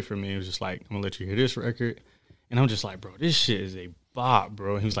played for me. It was just like, I'm gonna let you hear this record, and I'm just like, bro, this shit is a bop,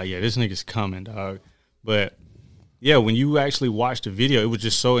 bro. And he was like, yeah, this nigga's coming, dog. But yeah, when you actually watched the video, it was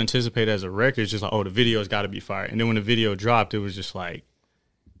just so anticipated as a record. It's just like, oh, the video's got to be fire. And then when the video dropped, it was just like,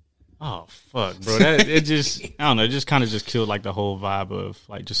 Oh fuck, bro! It just I don't know. It just kind of just killed like the whole vibe of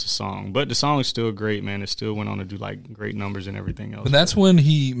like just a song. But the song is still great, man. It still went on to do like great numbers and everything else. And that's when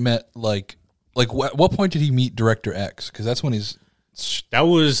he met like what point did he meet Director X? Because that's when he's.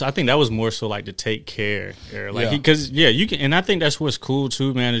 I think that was more so like to Take Care, era. Like because you can, and I think that's what's cool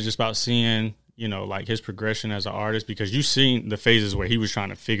too, man. Is just about seeing like his progression as an artist, because you've seen the phases where he was trying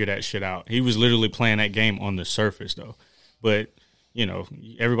to figure that shit out. He was literally playing that game on the surface though, but.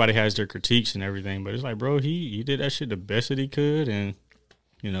 Everybody has their critiques and everything, but it's like, bro, he did that shit the best that he could, and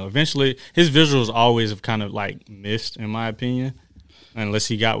eventually his visuals always have kind of like missed, in my opinion, unless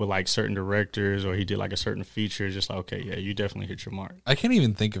he got with like certain directors or he did like a certain feature. Just like, okay, yeah, you definitely hit your mark. I can't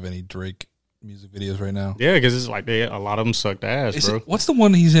even think of any Drake music videos right now. Yeah, because it's like a lot of them sucked ass, bro. What's the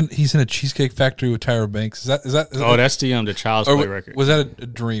one he's in? He's in a Cheesecake Factory with Tyra Banks. Is that? Oh, that's the Child's Play record. Was that a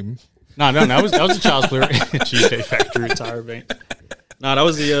dream? No, that was the Child's Play record. Cheesecake Factory with Tyra Banks. No, that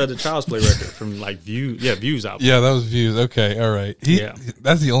was the Child's Play record from like Views album. Yeah, that was Views. Okay, all right.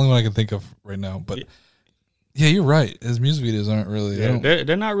 That's the only one I can think of right now. But yeah, you're right. His music videos aren't really. Yeah,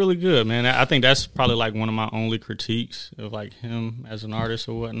 they're not really good, man. I think that's probably like one of my only critiques of like him as an artist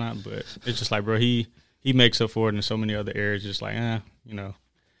or whatnot. But it's just like, bro, he makes up for it in so many other areas. Just like,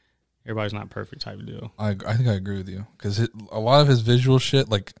 everybody's not perfect type of deal. I think I agree with you, because a lot of his visual shit,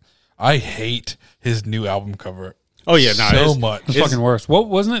 like I hate his new album cover. Oh yeah, no, so much. It's fucking worse. What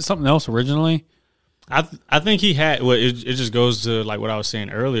wasn't it? Something else originally? I think he had. Well, it just goes to like what I was saying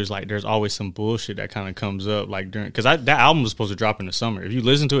earlier. Is like there's always some bullshit that kind of comes up like during, because that album was supposed to drop in the summer. If you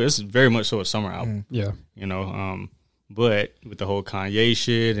listen to it, it's very much so a summer album. Yeah, but with the whole Kanye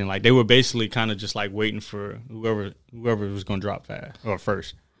shit and like they were basically kind of just like waiting for whoever was going to drop fast or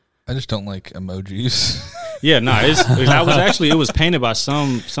first. I just don't like emojis. Yeah, no, it was painted by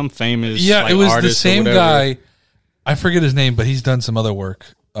some famous it was the artist same guy. I forget his name, but he's done some other work.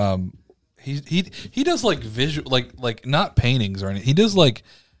 He does like visual, like not paintings or anything. He does like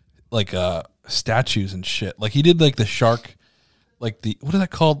statues and shit. Like he did like the shark, like the what is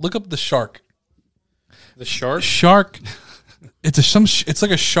that called? Look up the shark. The shark. Shark. It's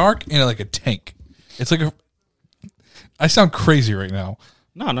like a shark in like a tank. It's like a. I sound crazy right now.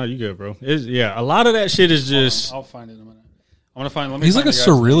 No, you good, bro. A lot of that shit is just. I'll find it in a minute. I want to find. He's like a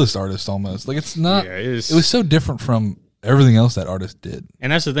surrealist artist almost. Like it's not. Yeah, it was so different from everything else that artist did.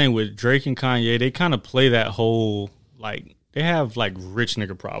 And that's the thing with Drake and Kanye. They kind of play that whole like they have like rich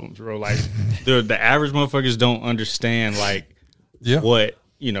nigga problems, bro. Like the average motherfuckers don't understand like what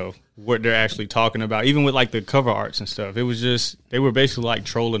what they're actually talking about. Even with like the cover arts and stuff, it was just they were basically like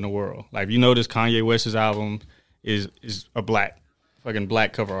trolling the world. Like this Kanye West's album is a fucking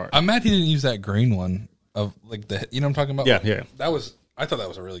black cover art. I'm mad he didn't use that green one. Of like the, what I'm talking about? Yeah. I thought that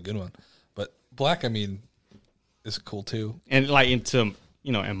was a really good one. But black, I mean, is cool too. And like in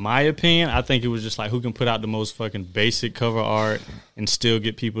my opinion, I think it was just like who can put out the most fucking basic cover art and still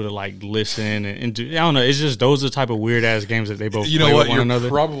get people to like listen and do. I don't know. It's just those are the type of weird ass games that they both play with one another.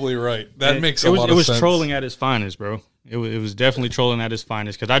 You're probably right. That makes a lot of sense. It was trolling at its finest, bro. It was definitely trolling at its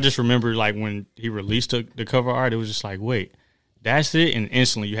finest, because I just remember like when he released the cover art, it was just like, wait. That's it, and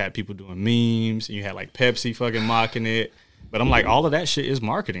instantly you had people doing memes, and you had like Pepsi fucking mocking it. But I'm like, all of that shit is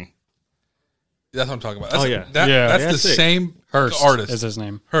marketing. That's what I'm talking about. That's the same Hurst artist. is his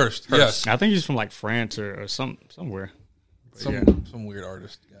name. Hurst. Yes. I think he's from like France or somewhere. Some weird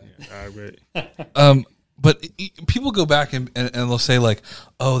artist guy. But people go back and they'll say like,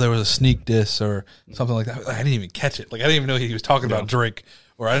 oh, there was a sneak diss or something like that. Like, I didn't even catch it. Like I didn't even know he was talking about Drake,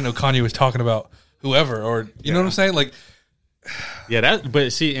 or I didn't know Kanye was talking about whoever, or you know what I'm saying? Like. Yeah,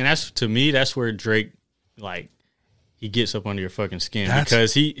 that's to me, that's where Drake, like, he gets up under your fucking skin,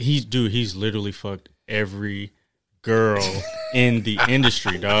 because he's literally fucked every girl in the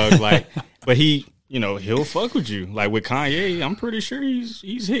industry, dog. Like, but he'll fuck with you. Like with Kanye, I'm pretty sure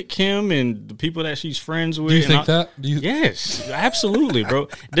he's hit Kim and the people that she's friends with. Do you think that? Yes, absolutely, bro.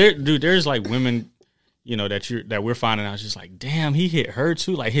 There's like women, that we're finding out just like, damn, he hit her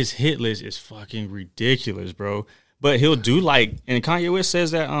too. Like his hit list is fucking ridiculous, bro. But he'll do like, and Kanye West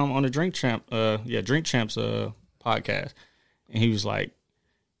says that on the Drink Champs podcast, and he was like,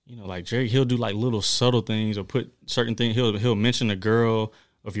 like Drake, he'll do like little subtle things or put certain things. He'll mention a girl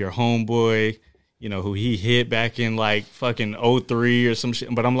of your homeboy, who he hit back in like fucking 03 or some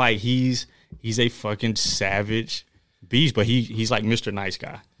shit. But I'm like, he's a fucking savage beast, but he's like Mr. Nice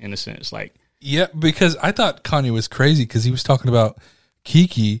Guy in a sense, like. Yeah, because I thought Kanye was crazy because he was talking about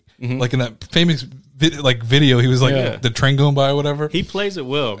Kiki, like in that famous video. He was like the train going by or whatever. He plays it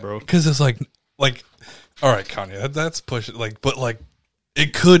well, bro. Because it's like, all right, Kanye, that's push it. Like, but like,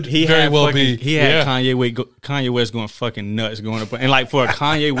 It could He very had well fucking, be. He had Kanye West going fucking nuts going up, and like for a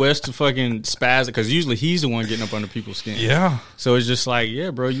Kanye West to fucking spaz, because usually he's the one getting up under people's skin. Yeah. So it's just like,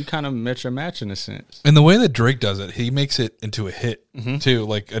 yeah, bro, you kind of met your match in a sense. And the way that Drake does it, he makes it into a hit too.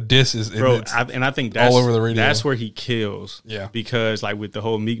 Like a diss is, Bro, it's I think that's all over the radio. That's where he kills. Yeah. Because like with the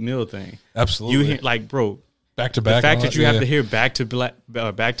whole Meek Mill thing, absolutely you hear like, bro, back to back. the fact and all that you have yeah. to hear back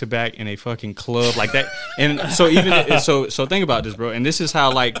to back in a fucking club like that, and so even so think about this, bro. And this is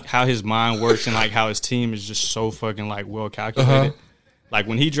how his mind works, and like how his team is just so fucking like well calculated. Like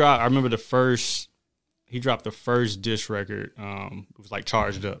when he dropped, I remember he dropped the first diss record. It was like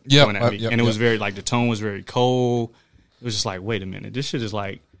Charged Up. Yeah, and it was very like the tone was very cold. It was just like, wait a minute, this shit is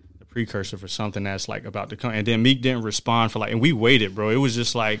like the precursor for something that's like about to come. And then Meek didn't respond for like, and we waited, bro. It was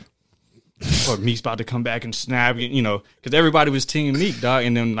just like, or Meek's about to come back and snap, you know, because everybody was team Meek, dog,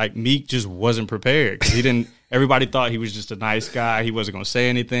 and then like Meek just wasn't prepared because he didn't. Everybody thought he was just a nice guy. He wasn't gonna say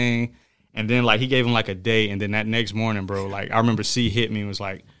anything, and then like he gave him like a day, and then that next morning, bro, like I remember C hit me and was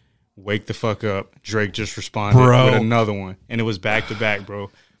like, "Wake the fuck up!" Drake just responded with another one, and it was back to back, bro.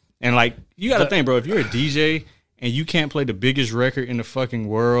 And like you got to think, bro, if you're a DJ and you can't play the biggest record in the fucking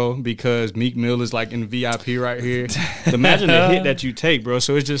world because Meek Mill is like in VIP right here, imagine the hit that you take, bro.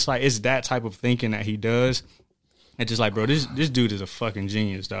 So it's just like, it's that type of thinking that he does. It's just like, bro, this dude is a fucking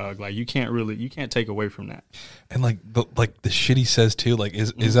genius, dog. Like you can't take away from that. And like the shit he says too, like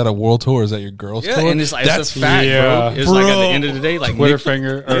is that a world tour? Or is that your girl's tour? And it's like, that's it's a fact, bro. It's like at the end of the day, like Twitter Nick,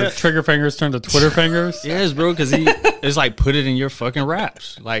 finger or trigger fingers turn to Twitter fingers. Yes, bro, because it's like put it in your fucking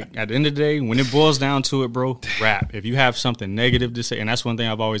raps. Like at the end of the day, when it boils down to it, bro, rap. If you have something negative to say, and that's one thing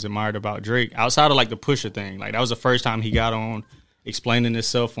I've always admired about Drake, outside of like the Pusha thing, like that was the first time he got on explaining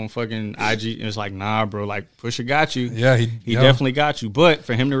himself on fucking IG, and it's like, nah, bro, like Pusha got you. Yeah, he definitely got you. But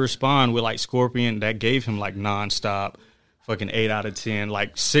for him to respond with like Scorpion, that gave him like nonstop fucking 8 out of 10.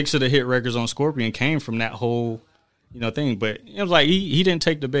 Like 6 of the hit records on Scorpion came from that whole, thing. But it was like he didn't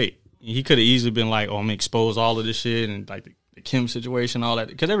take the bait. He could have easily been like, oh, I'm gonna expose all of this shit and like the Kim situation, all that,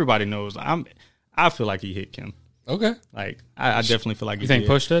 because everybody knows. I feel like he hit Kim. Okay. Like I definitely feel like You think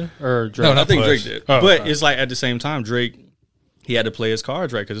Push did or Drake? No, not I think Push. Drake did. Oh, but okay. it's like at the same time, Drake, he had to play his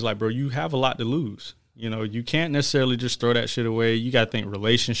cards right, because it's like, bro, you have a lot to lose. You can't necessarily just throw that shit away. You got to think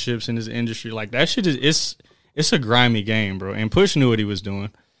relationships in this industry. Like that shit it's a grimy game, bro. And Push knew what he was doing.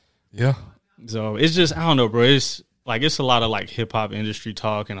 Yeah. So it's just, I don't know, bro. It's a lot of like hip hop industry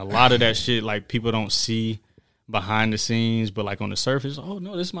talk, and a lot of that shit like people don't see behind the scenes, but like on the surface, oh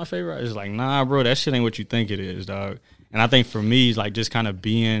no, this is my favorite. It's like, nah, bro, that shit ain't what you think it is, dog. And I think for me, like just kind of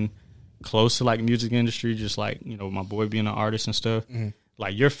being close to like music industry, just like, my boy being an artist and stuff,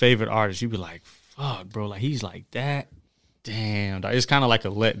 like your favorite artist, you be like, fuck, bro, like he's like that. Damn, dog. It's kind of like a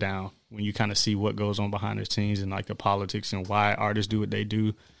letdown when you kind of see what goes on behind the scenes and like the politics and why artists do what they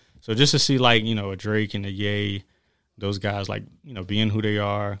do. So just to see like, a Drake and a Ye, those guys like, being who they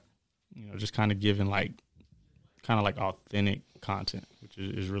are, just kind of giving like, authentic content, which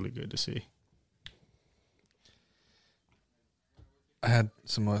is really good to see. I had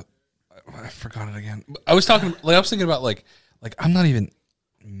some. I forgot it again. I was thinking about like I'm not even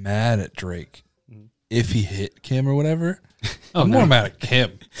mad at Drake if he hit Kim or whatever. I'm more mad at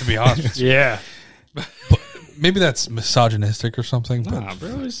Kim, to be honest with you. Yeah. But maybe that's misogynistic or something. But Nah,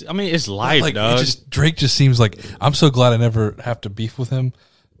 bro. It's life, like dog. Drake just seems like, I'm so glad I never have to beef with him.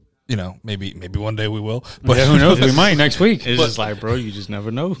 Maybe one day we will. But Yeah, who knows? We might next week. It's just like, bro, you just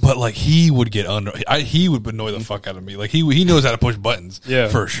never know. But like he would get under. He would annoy the fuck out of me. Like he knows how to push buttons. Yeah.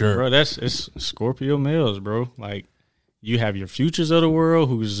 For sure. Bro, it's Scorpio males, bro. Like, you have your Futures of the world,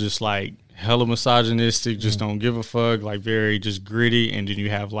 who's just like hella misogynistic, just don't give a fuck, like very just gritty. And then you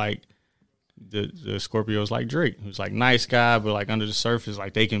have like the Scorpios like Drake, who's like nice guy, but like under the surface,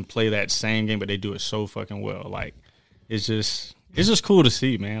 like they can play that same game, but they do it so fucking well. Like it's just cool to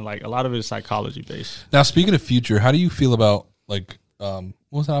see, man. Like a lot of it is psychology based. Now, speaking of Future, how do you feel about like what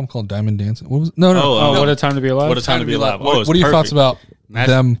was that album called? Diamond Dancing? What was it? No. What a time to be alive. What a time to be alive. What are your thoughts about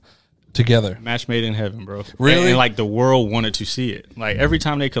them together? Match made in heaven, bro. Really? And like the world wanted to see it. Like every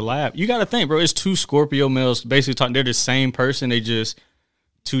time they collab, you got to think, bro. It's two Scorpio males basically talking. They're the same person. They just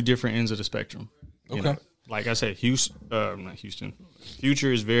two different ends of the spectrum. Okay. Like I said, not Houston.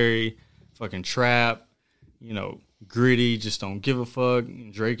 Future is very fucking trap. Gritty, just don't give a fuck.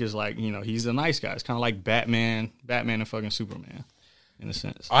 And Drake is like, he's a nice guy. It's kind of like Batman and fucking Superman, in a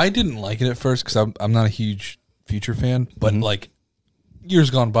sense. I didn't like it at first because I'm not a huge Future fan, but like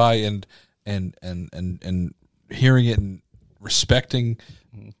years gone by and hearing it and respecting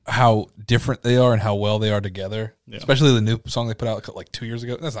how different they are and how well they are together, especially the new song they put out like 2 years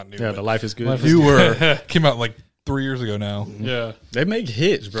ago. That's not new. Yeah, the Life is Good. Came out like 3 years ago now. Yeah. They make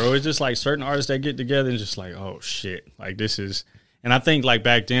hits, bro. It's just like certain artists that get together and just like, oh shit, like this is. And I think like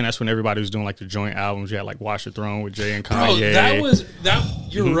back then, that's when everybody was doing like the joint albums. You had like Watch the Throne with Jay and Kanye. Bro, that was that.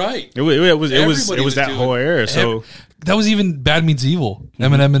 You're right. It was that whole era. So that was even Bad Meets Evil.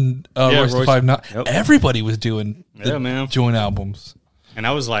 Eminem and Royce da 5'9". Yep. Everybody was doing the joint albums. And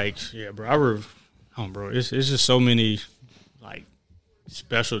I was like, yeah, bro. Bro, it's just so many like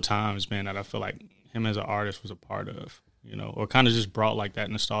special times, man, that I feel like him as an artist was a part of, you know, or kind of just brought like that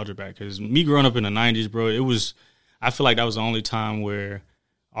nostalgia back. Because me growing up in the 90s, bro, I feel like that was the only time where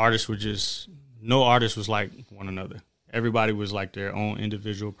artists were no artist was like one another. Everybody was like their own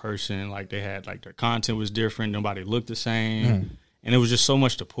individual person. Like they had like their content was different. Nobody looked the same. And it was just so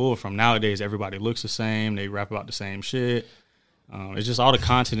much to pull from. Nowadays, everybody looks the same. They rap about the same shit. It's just all the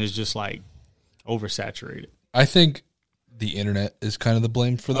content is just like oversaturated. I think the internet is kind of the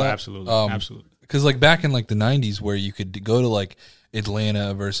blame for that. Absolutely. Absolutely. Because like back in like the 90s where you could go to like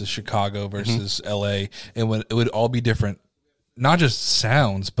Atlanta versus Chicago versus LA, and it would all be different, not just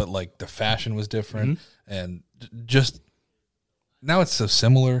sounds, but like the fashion was different, and just now it's so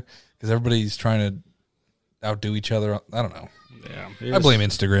similar because everybody's trying to outdo each other. I don't know. Yeah, I blame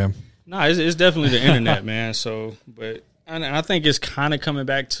Instagram. No, it's definitely the internet, man. So, but I think it's kind of coming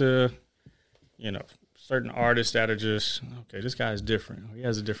back to, you know, certain artists that are just, okay, this guy's different. He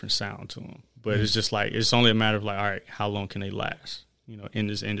has a different sound to him. But it's just like, it's only a matter of like, all right, how long can they last, you know, in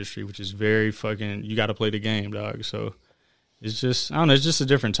this industry, which is very fucking, you got to play the game, dog. So it's just, I don't know, it's just a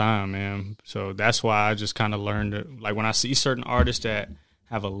different time, man. So that's why I just kind of learned that, like when I see certain artists that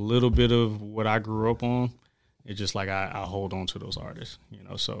have a little bit of what I grew up on, it's just like I hold on to those artists, you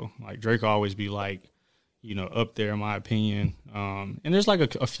know. So like Drake will always be like, you know, up there in my opinion. And there's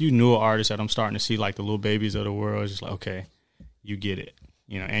like a few newer artists that I'm starting to see, like the Lil Babies of the world. It's just like, okay, you get it,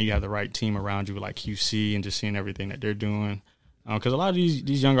 you know, and you have the right team around you, like QC, and just seeing everything that they're doing. Because a lot of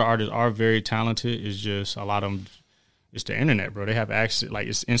these younger artists are very talented. It's just a lot of them, it's the internet, bro. They have access, like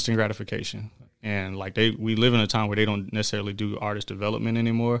it's instant gratification. And like we live in a time where they don't necessarily do artist development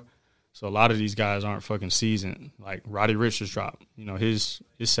anymore. So a lot of these guys aren't fucking seasoned. Like Roddy Ricch just dropped, you know, his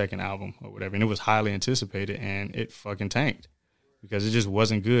second album or whatever, and it was highly anticipated, and it fucking tanked because it just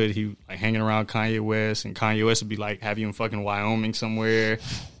wasn't good. He like hanging around Kanye West, and Kanye West would be like have you in fucking Wyoming somewhere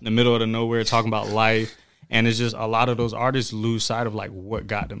in the middle of the nowhere talking about life, and it's just a lot of those artists lose sight of like what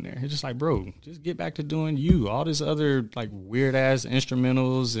got them there. It's just like, bro, just get back to doing you. All this other like weird ass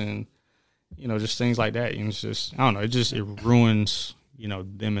instrumentals and, you know, just things like that. And it's just, I don't know, it ruins, you know,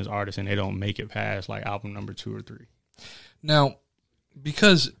 them as artists, and they don't make it past like album number 2 or 3. Now,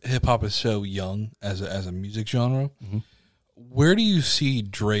 because hip hop is so young as a music genre, where do you see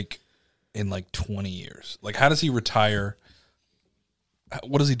Drake in like 20 years? Like, how does he retire?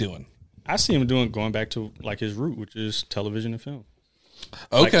 What is he doing? I see him going back to like his root, which is television and film.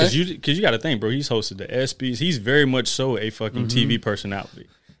 Okay, because you got to think, bro. He's hosted the ESPYs. He's very much so a fucking TV personality,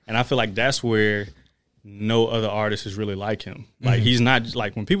 and I feel like that's where no other artist is really like him. Like he's not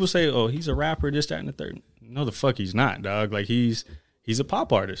like when people say, "Oh, he's a rapper," this, that, and the third. No, the fuck he's not, dog. Like he's a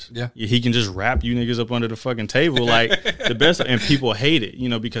pop artist. Yeah, he can just rap you niggas up under the fucking table like the best, and people hate it, you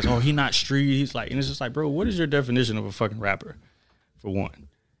know, because he not street. He's like, and it's just like, bro, what is your definition of a fucking rapper? For one,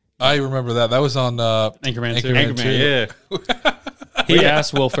 I remember that was on Anchorman 2. Yeah. He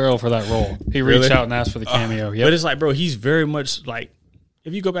asked Will Ferrell for that role. He reached out and asked for the cameo. But it's like, bro, he's very much like,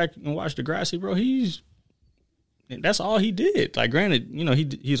 if you go back and watch Degrassi, bro, that's all he did. Like, granted, you know,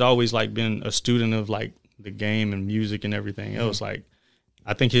 he's always like been a student of like the game and music and everything else. Like,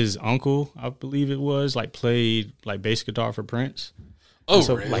 I think his uncle, I believe it was, like played like bass guitar for Prince. Oh,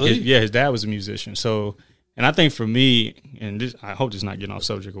 so, really? Like his dad was a musician. So, and I think for me, and this, I hope this is not getting off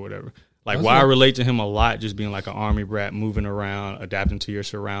subject or whatever. Like, why I relate to him a lot, just being like an army brat, moving around, adapting to your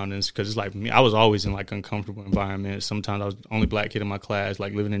surroundings. Because it's like me, I was always in like uncomfortable environments. Sometimes I was the only black kid in my class,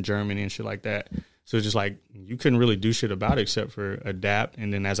 like living in Germany and shit like that. So it's just like you couldn't really do shit about it except for adapt.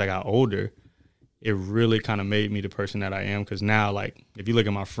 And then as I got older, it really kind of made me the person that I am. Because now, like, if you look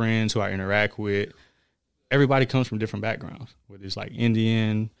at my friends who I interact with, everybody comes from different backgrounds, whether it's like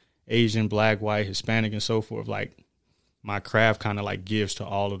Indian, Asian, black, white, Hispanic, and so forth. Like, my craft kind of like gives to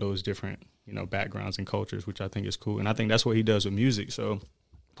all of those different, you know, backgrounds and cultures, which I think is cool. And I think that's what he does with music. So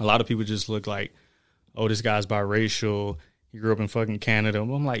a lot of people just look like, oh, this guy's biracial. He grew up in fucking Canada.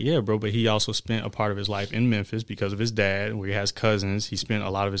 Well, I'm like, yeah, bro, but he also spent a part of his life in Memphis because of his dad, where he has cousins. He spent a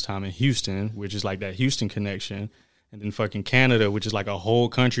lot of his time in Houston, which is like that Houston connection. And then fucking Canada, which is like a whole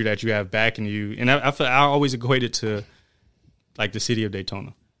country that you have backing you. And I always equate it to like the city of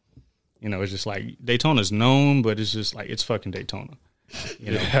Daytona. You know, it's just like Daytona's known, but it's just like it's fucking Daytona.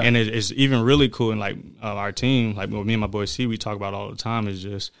 You know, and it's even really cool. And like our team, like what me and my boy C, we talk about all the time is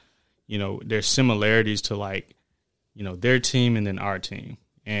just, you know, there's similarities to like, you know, their team and then our team.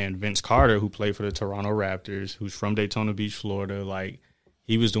 And Vince Carter, who played for the Toronto Raptors, who's from Daytona Beach, Florida, like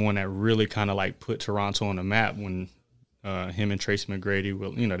he was the one that really kind of like put Toronto on the map when him and Tracy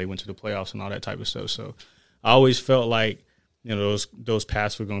McGrady, you know, they went to the playoffs and all that type of stuff. So I always felt like, you know, those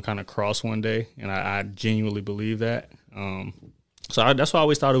paths were going to kind of cross one day, and I genuinely believe that. So that's why I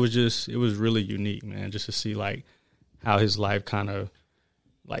always thought it was really unique, man, just to see like how his life kind of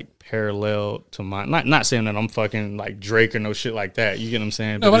like paralleled to mine. Not saying that I'm fucking like Drake or no shit like that. You get what I'm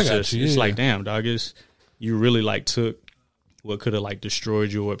saying? No, but it's like, damn, dog, you really like took what could have like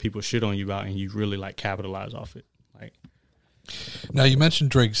destroyed you or what people shit on you about, and you really like capitalize off it. Like, now you mentioned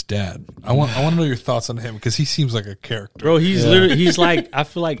Drake's dad. I want to know your thoughts on him because he seems like a character, bro. He's like, I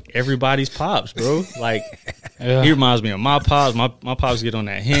feel like everybody's pops, bro. Like he reminds me of my pops. My pops get on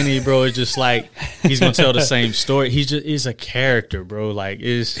that Henny, bro. It's just like he's gonna tell the same story. He's a character, bro. Like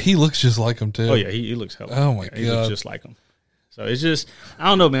he looks just like him too. Oh yeah, he looks hella. Oh my god, he looks just like him. So it's just, I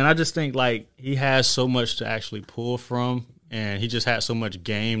don't know, man. I just think like he has so much to actually pull from, and he just had so much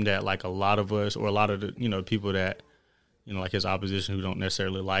game that like a lot of us or a lot of the, you know, people that, you know, like his opposition who don't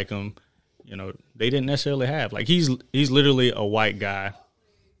necessarily like him, you know, they didn't necessarily have. Like he's literally a white guy,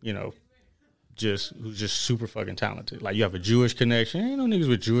 you know, who's just super fucking talented. Like you have a Jewish connection. Ain't no niggas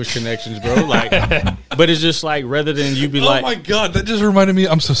with Jewish connections, bro. Like, but it's just like rather than you be like, oh my god, that just reminded me.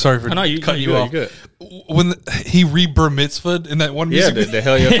 I'm so sorry for cutting you off. When he re-bar mitzvahed in that one music, the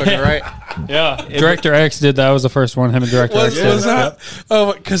hell you're fucking right. Yeah, Director X did that. Was the first one. Him and Director X. Was that?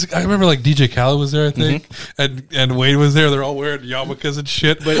 Oh, because I remember like DJ Khaled was there, I think, and Wade was there. They're all wearing yarmulkes and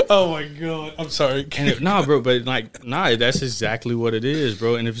shit. But oh my god, I'm sorry. Bro, but like, that's exactly what it is,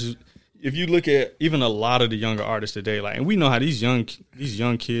 bro. And if you look at even a lot of the younger artists today, like, and we know how these young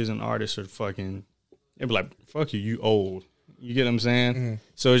kids and artists are fucking, they be like, fuck you, you old. You get what I'm saying? Mm.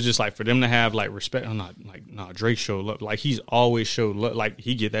 So it's just like for them to have like respect. I'm not like, nah, Drake showed love. Like he's always showed love. Like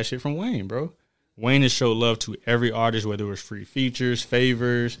he get that shit from Wayne, bro. Wayne has showed love to every artist, whether it was free features,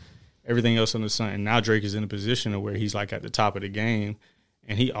 favors, everything else on the sun. And now Drake is in a position where he's like at the top of the game,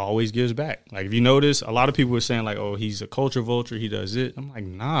 and he always gives back. Like if you notice, a lot of people were saying like, oh, he's a culture vulture, he does it. I'm like,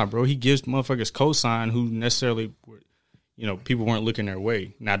 nah, bro. He gives motherfuckers cosign who necessarily, you know, people weren't looking their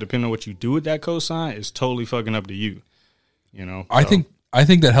way. Now, depending on what you do with that cosign, it's totally fucking up to you. You know, I think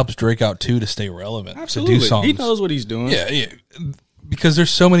that helps Drake out too to stay relevant. Absolutely, to do songs. He knows what he's doing. Yeah, because there's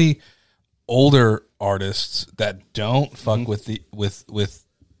so many older artists that don't fuck with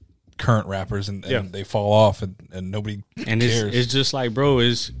current rappers and they fall off and nobody cares. It's just like, bro,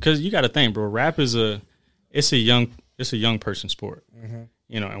 is because you got to think, bro. Rap is a young person sport. Mm-hmm.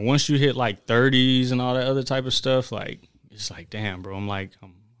 You know, and once you hit like 30s and all that other type of stuff, like it's like, damn, bro, I'm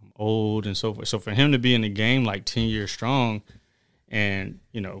old and so forth. So for him to be in the game like 10 years strong, and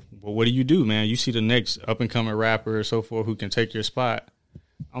you know, well, what do you do, man? You see the next up and coming rapper or so forth who can take your spot.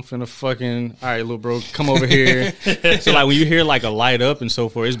 I'm finna fucking, all right, little bro, come over here. So like when you hear like a light up and so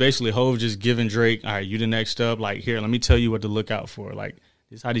forth, it's basically Hov just giving Drake, all right, you the next up. Like here, let me tell you what to look out for. Like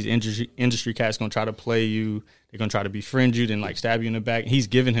this is how these industry cats gonna try to play you. They're gonna try to befriend you, then like stab you in the back. He's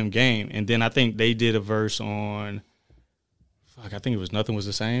giving him game, and then I think they did a verse on. I think it was Nothing Was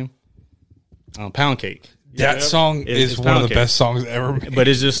the Same. Pound Cake. That song is one of the best songs ever made. But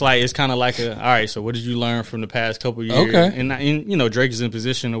it's just like, it's kind of like all right, so what did you learn from the past couple of years? Okay. And you know, Drake is in a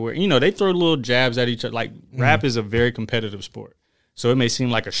position where, you know, they throw little jabs at each other. Like, rap is a very competitive sport. So it may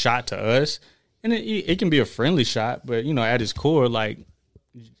seem like a shot to us, and it can be a friendly shot, but, you know, at its core, like,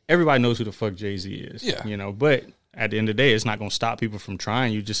 everybody knows who the fuck Jay-Z is. Yeah. You know, but at the end of the day, it's not going to stop people from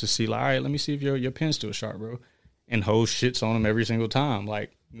trying you just to see, like, all right, let me see if your pen's still sharp, bro. And Ho shits on him every single time,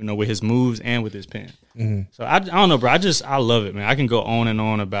 like, you know, with his moves and with his pen. Mm-hmm. So I don't know, bro. I love it, man. I can go on and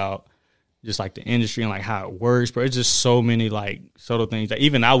on about just like the industry and like how it works, but it's just so many like subtle things that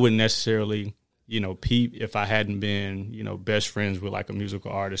even I wouldn't necessarily, you know, peep if I hadn't been, you know, best friends with like a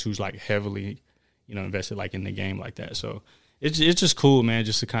musical artist who's like heavily, you know, invested like in the game like that. So it's just cool, man,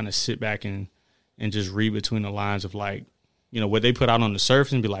 just to kind of sit back and just read between the lines of like, you know, what they put out on the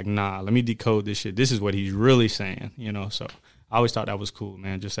surface and be like, nah, let me decode this shit. This is what he's really saying, you know. So I always thought that was cool,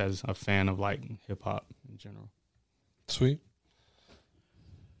 man, just as a fan of like hip hop in general. Sweet.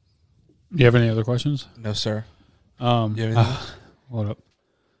 Do you have any other questions? No, sir. You have anything? What up?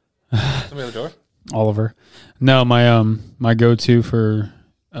 Somebody at the door? Oliver. No, my go-to for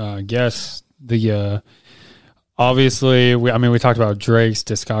guests, obviously, we talked about Drake's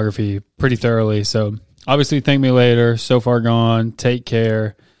discography pretty thoroughly, so obviously Thank Me Later, So Far Gone, Take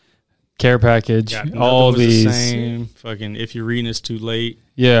Care, care package, Yeah, all nothing was these. the same. Fucking, if you're reading, it's too late.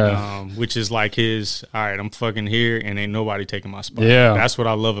 Yeah. Which is like his. All right, I'm fucking here, and ain't nobody taking my spot. Yeah. That's what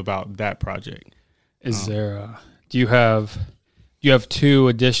I love about that project. Is there? Do you have 2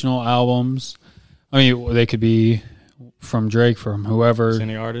 additional albums? I mean, they could be from Drake, from whoever. Is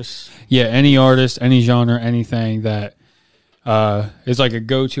any artists? Yeah, any artist, any genre, anything that is like a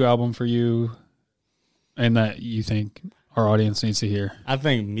go-to album for you, and that you think our audience needs to hear. I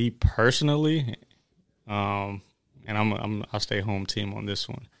think me personally, and I'll stay home team on this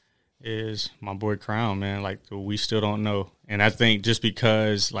one, is my boy Crown, man. Like, We Still Don't Know. And I think just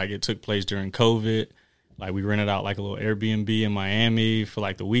because like it took place during COVID, like we rented out like a little Airbnb in Miami for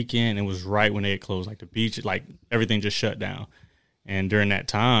like the weekend. It was right when they had closed like the beach, like everything just shut down. And during that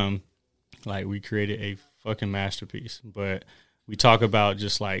time, like we created a fucking masterpiece. But we talk about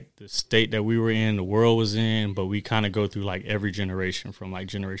just like the state that we were in, the world was in, but we kind of go through like every generation, from like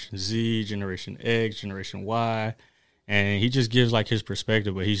Generation Z, Generation X, Generation Y. And he just gives like his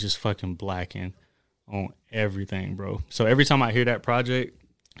perspective, but he's just fucking blacking on everything, bro. So every time I hear that project,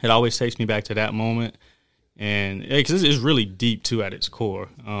 it always takes me back to that moment. And because it's really deep too at its core.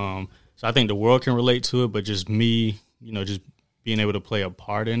 So I think the world can relate to it, but just me, just being able to play a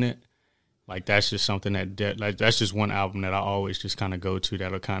part in it, like that's just something that's just one album that I always just kind of go to.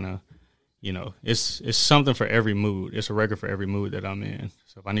 That'll kind of, it's something for every mood. It's a record for every mood that I'm in.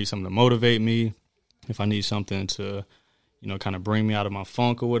 So if I need something to motivate me, if I need something to, kind of bring me out of my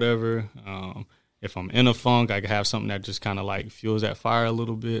funk or whatever, if I'm in a funk, I can have something that just kind of like fuels that fire a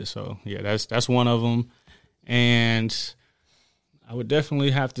little bit. So yeah, that's one of them. And I would definitely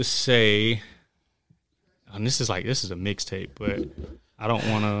have to say, and this is a mixtape, but I don't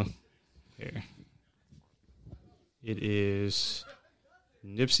want to. Here. It is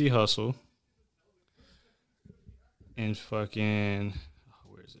Nipsey Hussle and fucking,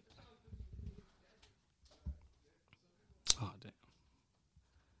 where is it? Oh, damn.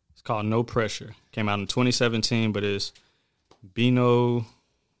 It's called No Pressure. Came out in 2017, but it's Bino,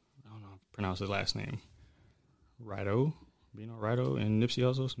 I don't know how to pronounce his last name. Bino Rido and Nipsey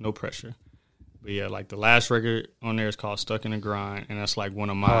Hussle's No Pressure. But yeah, like the last record on there is called Stuck in the Grind, and that's like one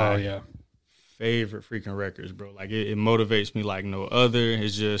of my favorite freaking records, bro. Like it motivates me like no other. It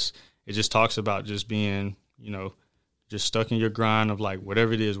just talks about just being, just stuck in your grind of like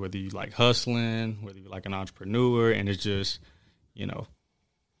whatever it is, whether you like hustling, whether you're like an entrepreneur, and it's just,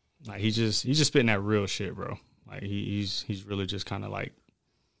 like he's just spitting that real shit, bro. Like he's really just kind of like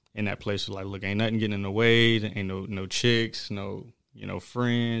in that place of like, look, ain't nothing getting in the way, ain't no chicks, no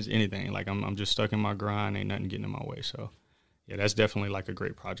friends, anything. Like I'm just stuck in my grind, ain't nothing getting in my way. So yeah, that's definitely like a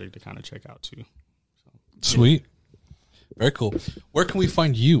great project to kind of check out too. So, Sweet. Very cool. Where can we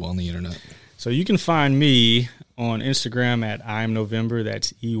find you on the internet? So you can find me on Instagram at I'm November.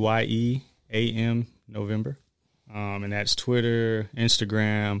 That's EYEAM November. And that's Twitter,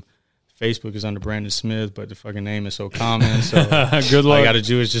 Instagram. Facebook is under Brandon Smith, but the fucking name is so common. So good luck. All I got to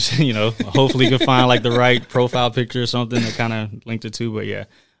do is just, hopefully you can find like the right profile picture or something that kind of linked it to. But yeah,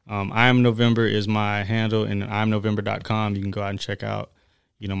 I Am November is my handle, and IamNovember.com. You can go out and check out,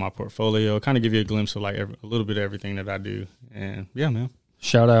 my portfolio, kind of give you a glimpse of like a little bit of everything that I do. And yeah, man.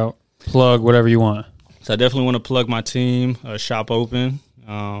 Shout out, plug, whatever you want. So I definitely want to plug my team, Shop Open.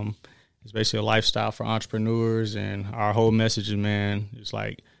 It's basically a lifestyle for entrepreneurs, and our whole message is, man, it's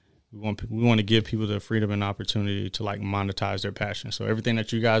like, we want to give people the freedom and opportunity to like monetize their passion. So everything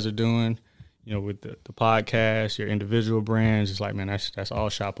that you guys are doing, with the podcast, your individual brands, it's like, man, that's all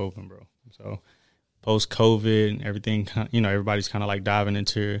Shop Open, bro. So post COVID, everything, everybody's kind of like diving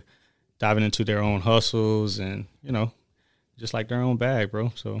into their own hustles and just like their own bag,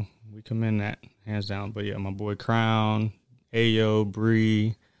 bro. So we commend that hands down. But yeah, my boy Crown, Ayo,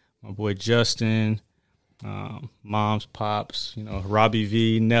 Bree, my boy Justin. Moms, pops, Robbie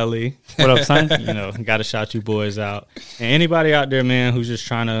V, Nelly. What up, son? Got to shout you boys out. And anybody out there, man, who's just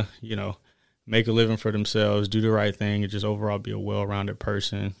trying to, make a living for themselves, do the right thing, and just overall be a well-rounded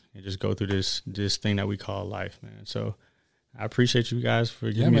person, and just go through this thing that we call life, man. So I appreciate you guys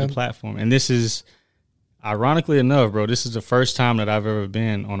for giving me the platform. And this is, ironically enough, bro, this is the first time that I've ever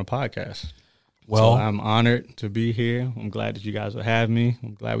been on a podcast. Well, so I'm honored to be here. I'm glad that you guys will have me.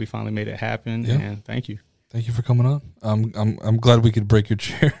 I'm glad we finally made it happen. Yeah. And thank you. Thank you for coming on. I'm glad we could break your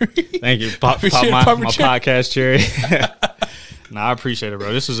chair. Thank you. Pop my podcast cherry. I appreciate it,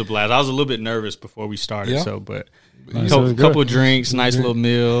 bro. This was a blast. I was a little bit nervous before we started, but a couple of drinks, nice little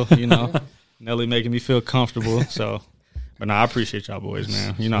meal, Nelly making me feel comfortable. So, but I appreciate y'all boys,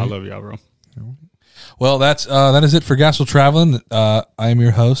 man. I love y'all, bro. Well, that is it for Gospel Traveling. I am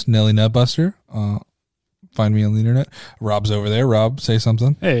your host, Nelly Nutbuster. Find me on the internet. Rob's over there. Rob, say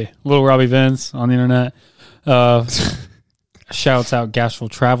something. Hey, little Robbie Vince on the internet. Shouts out Gastro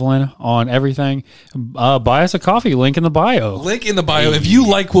Traveling on everything. Buy us a coffee. Link in the bio. Link in the bio. If you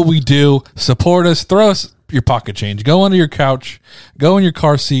like what we do, support us. Throw us your pocket change. Go under your couch. Go in your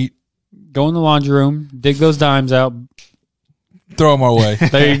car seat. Go in the laundry room. Dig those dimes out. Throw them our way.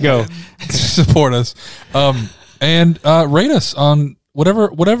 There you go. Support us. And rate us on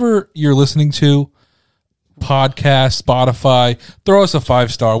whatever you're listening to. Podcast, Spotify. Throw us a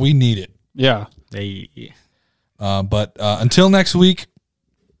 5-star. We need it. Yeah. Hey. But until next week,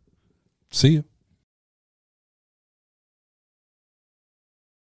 see you.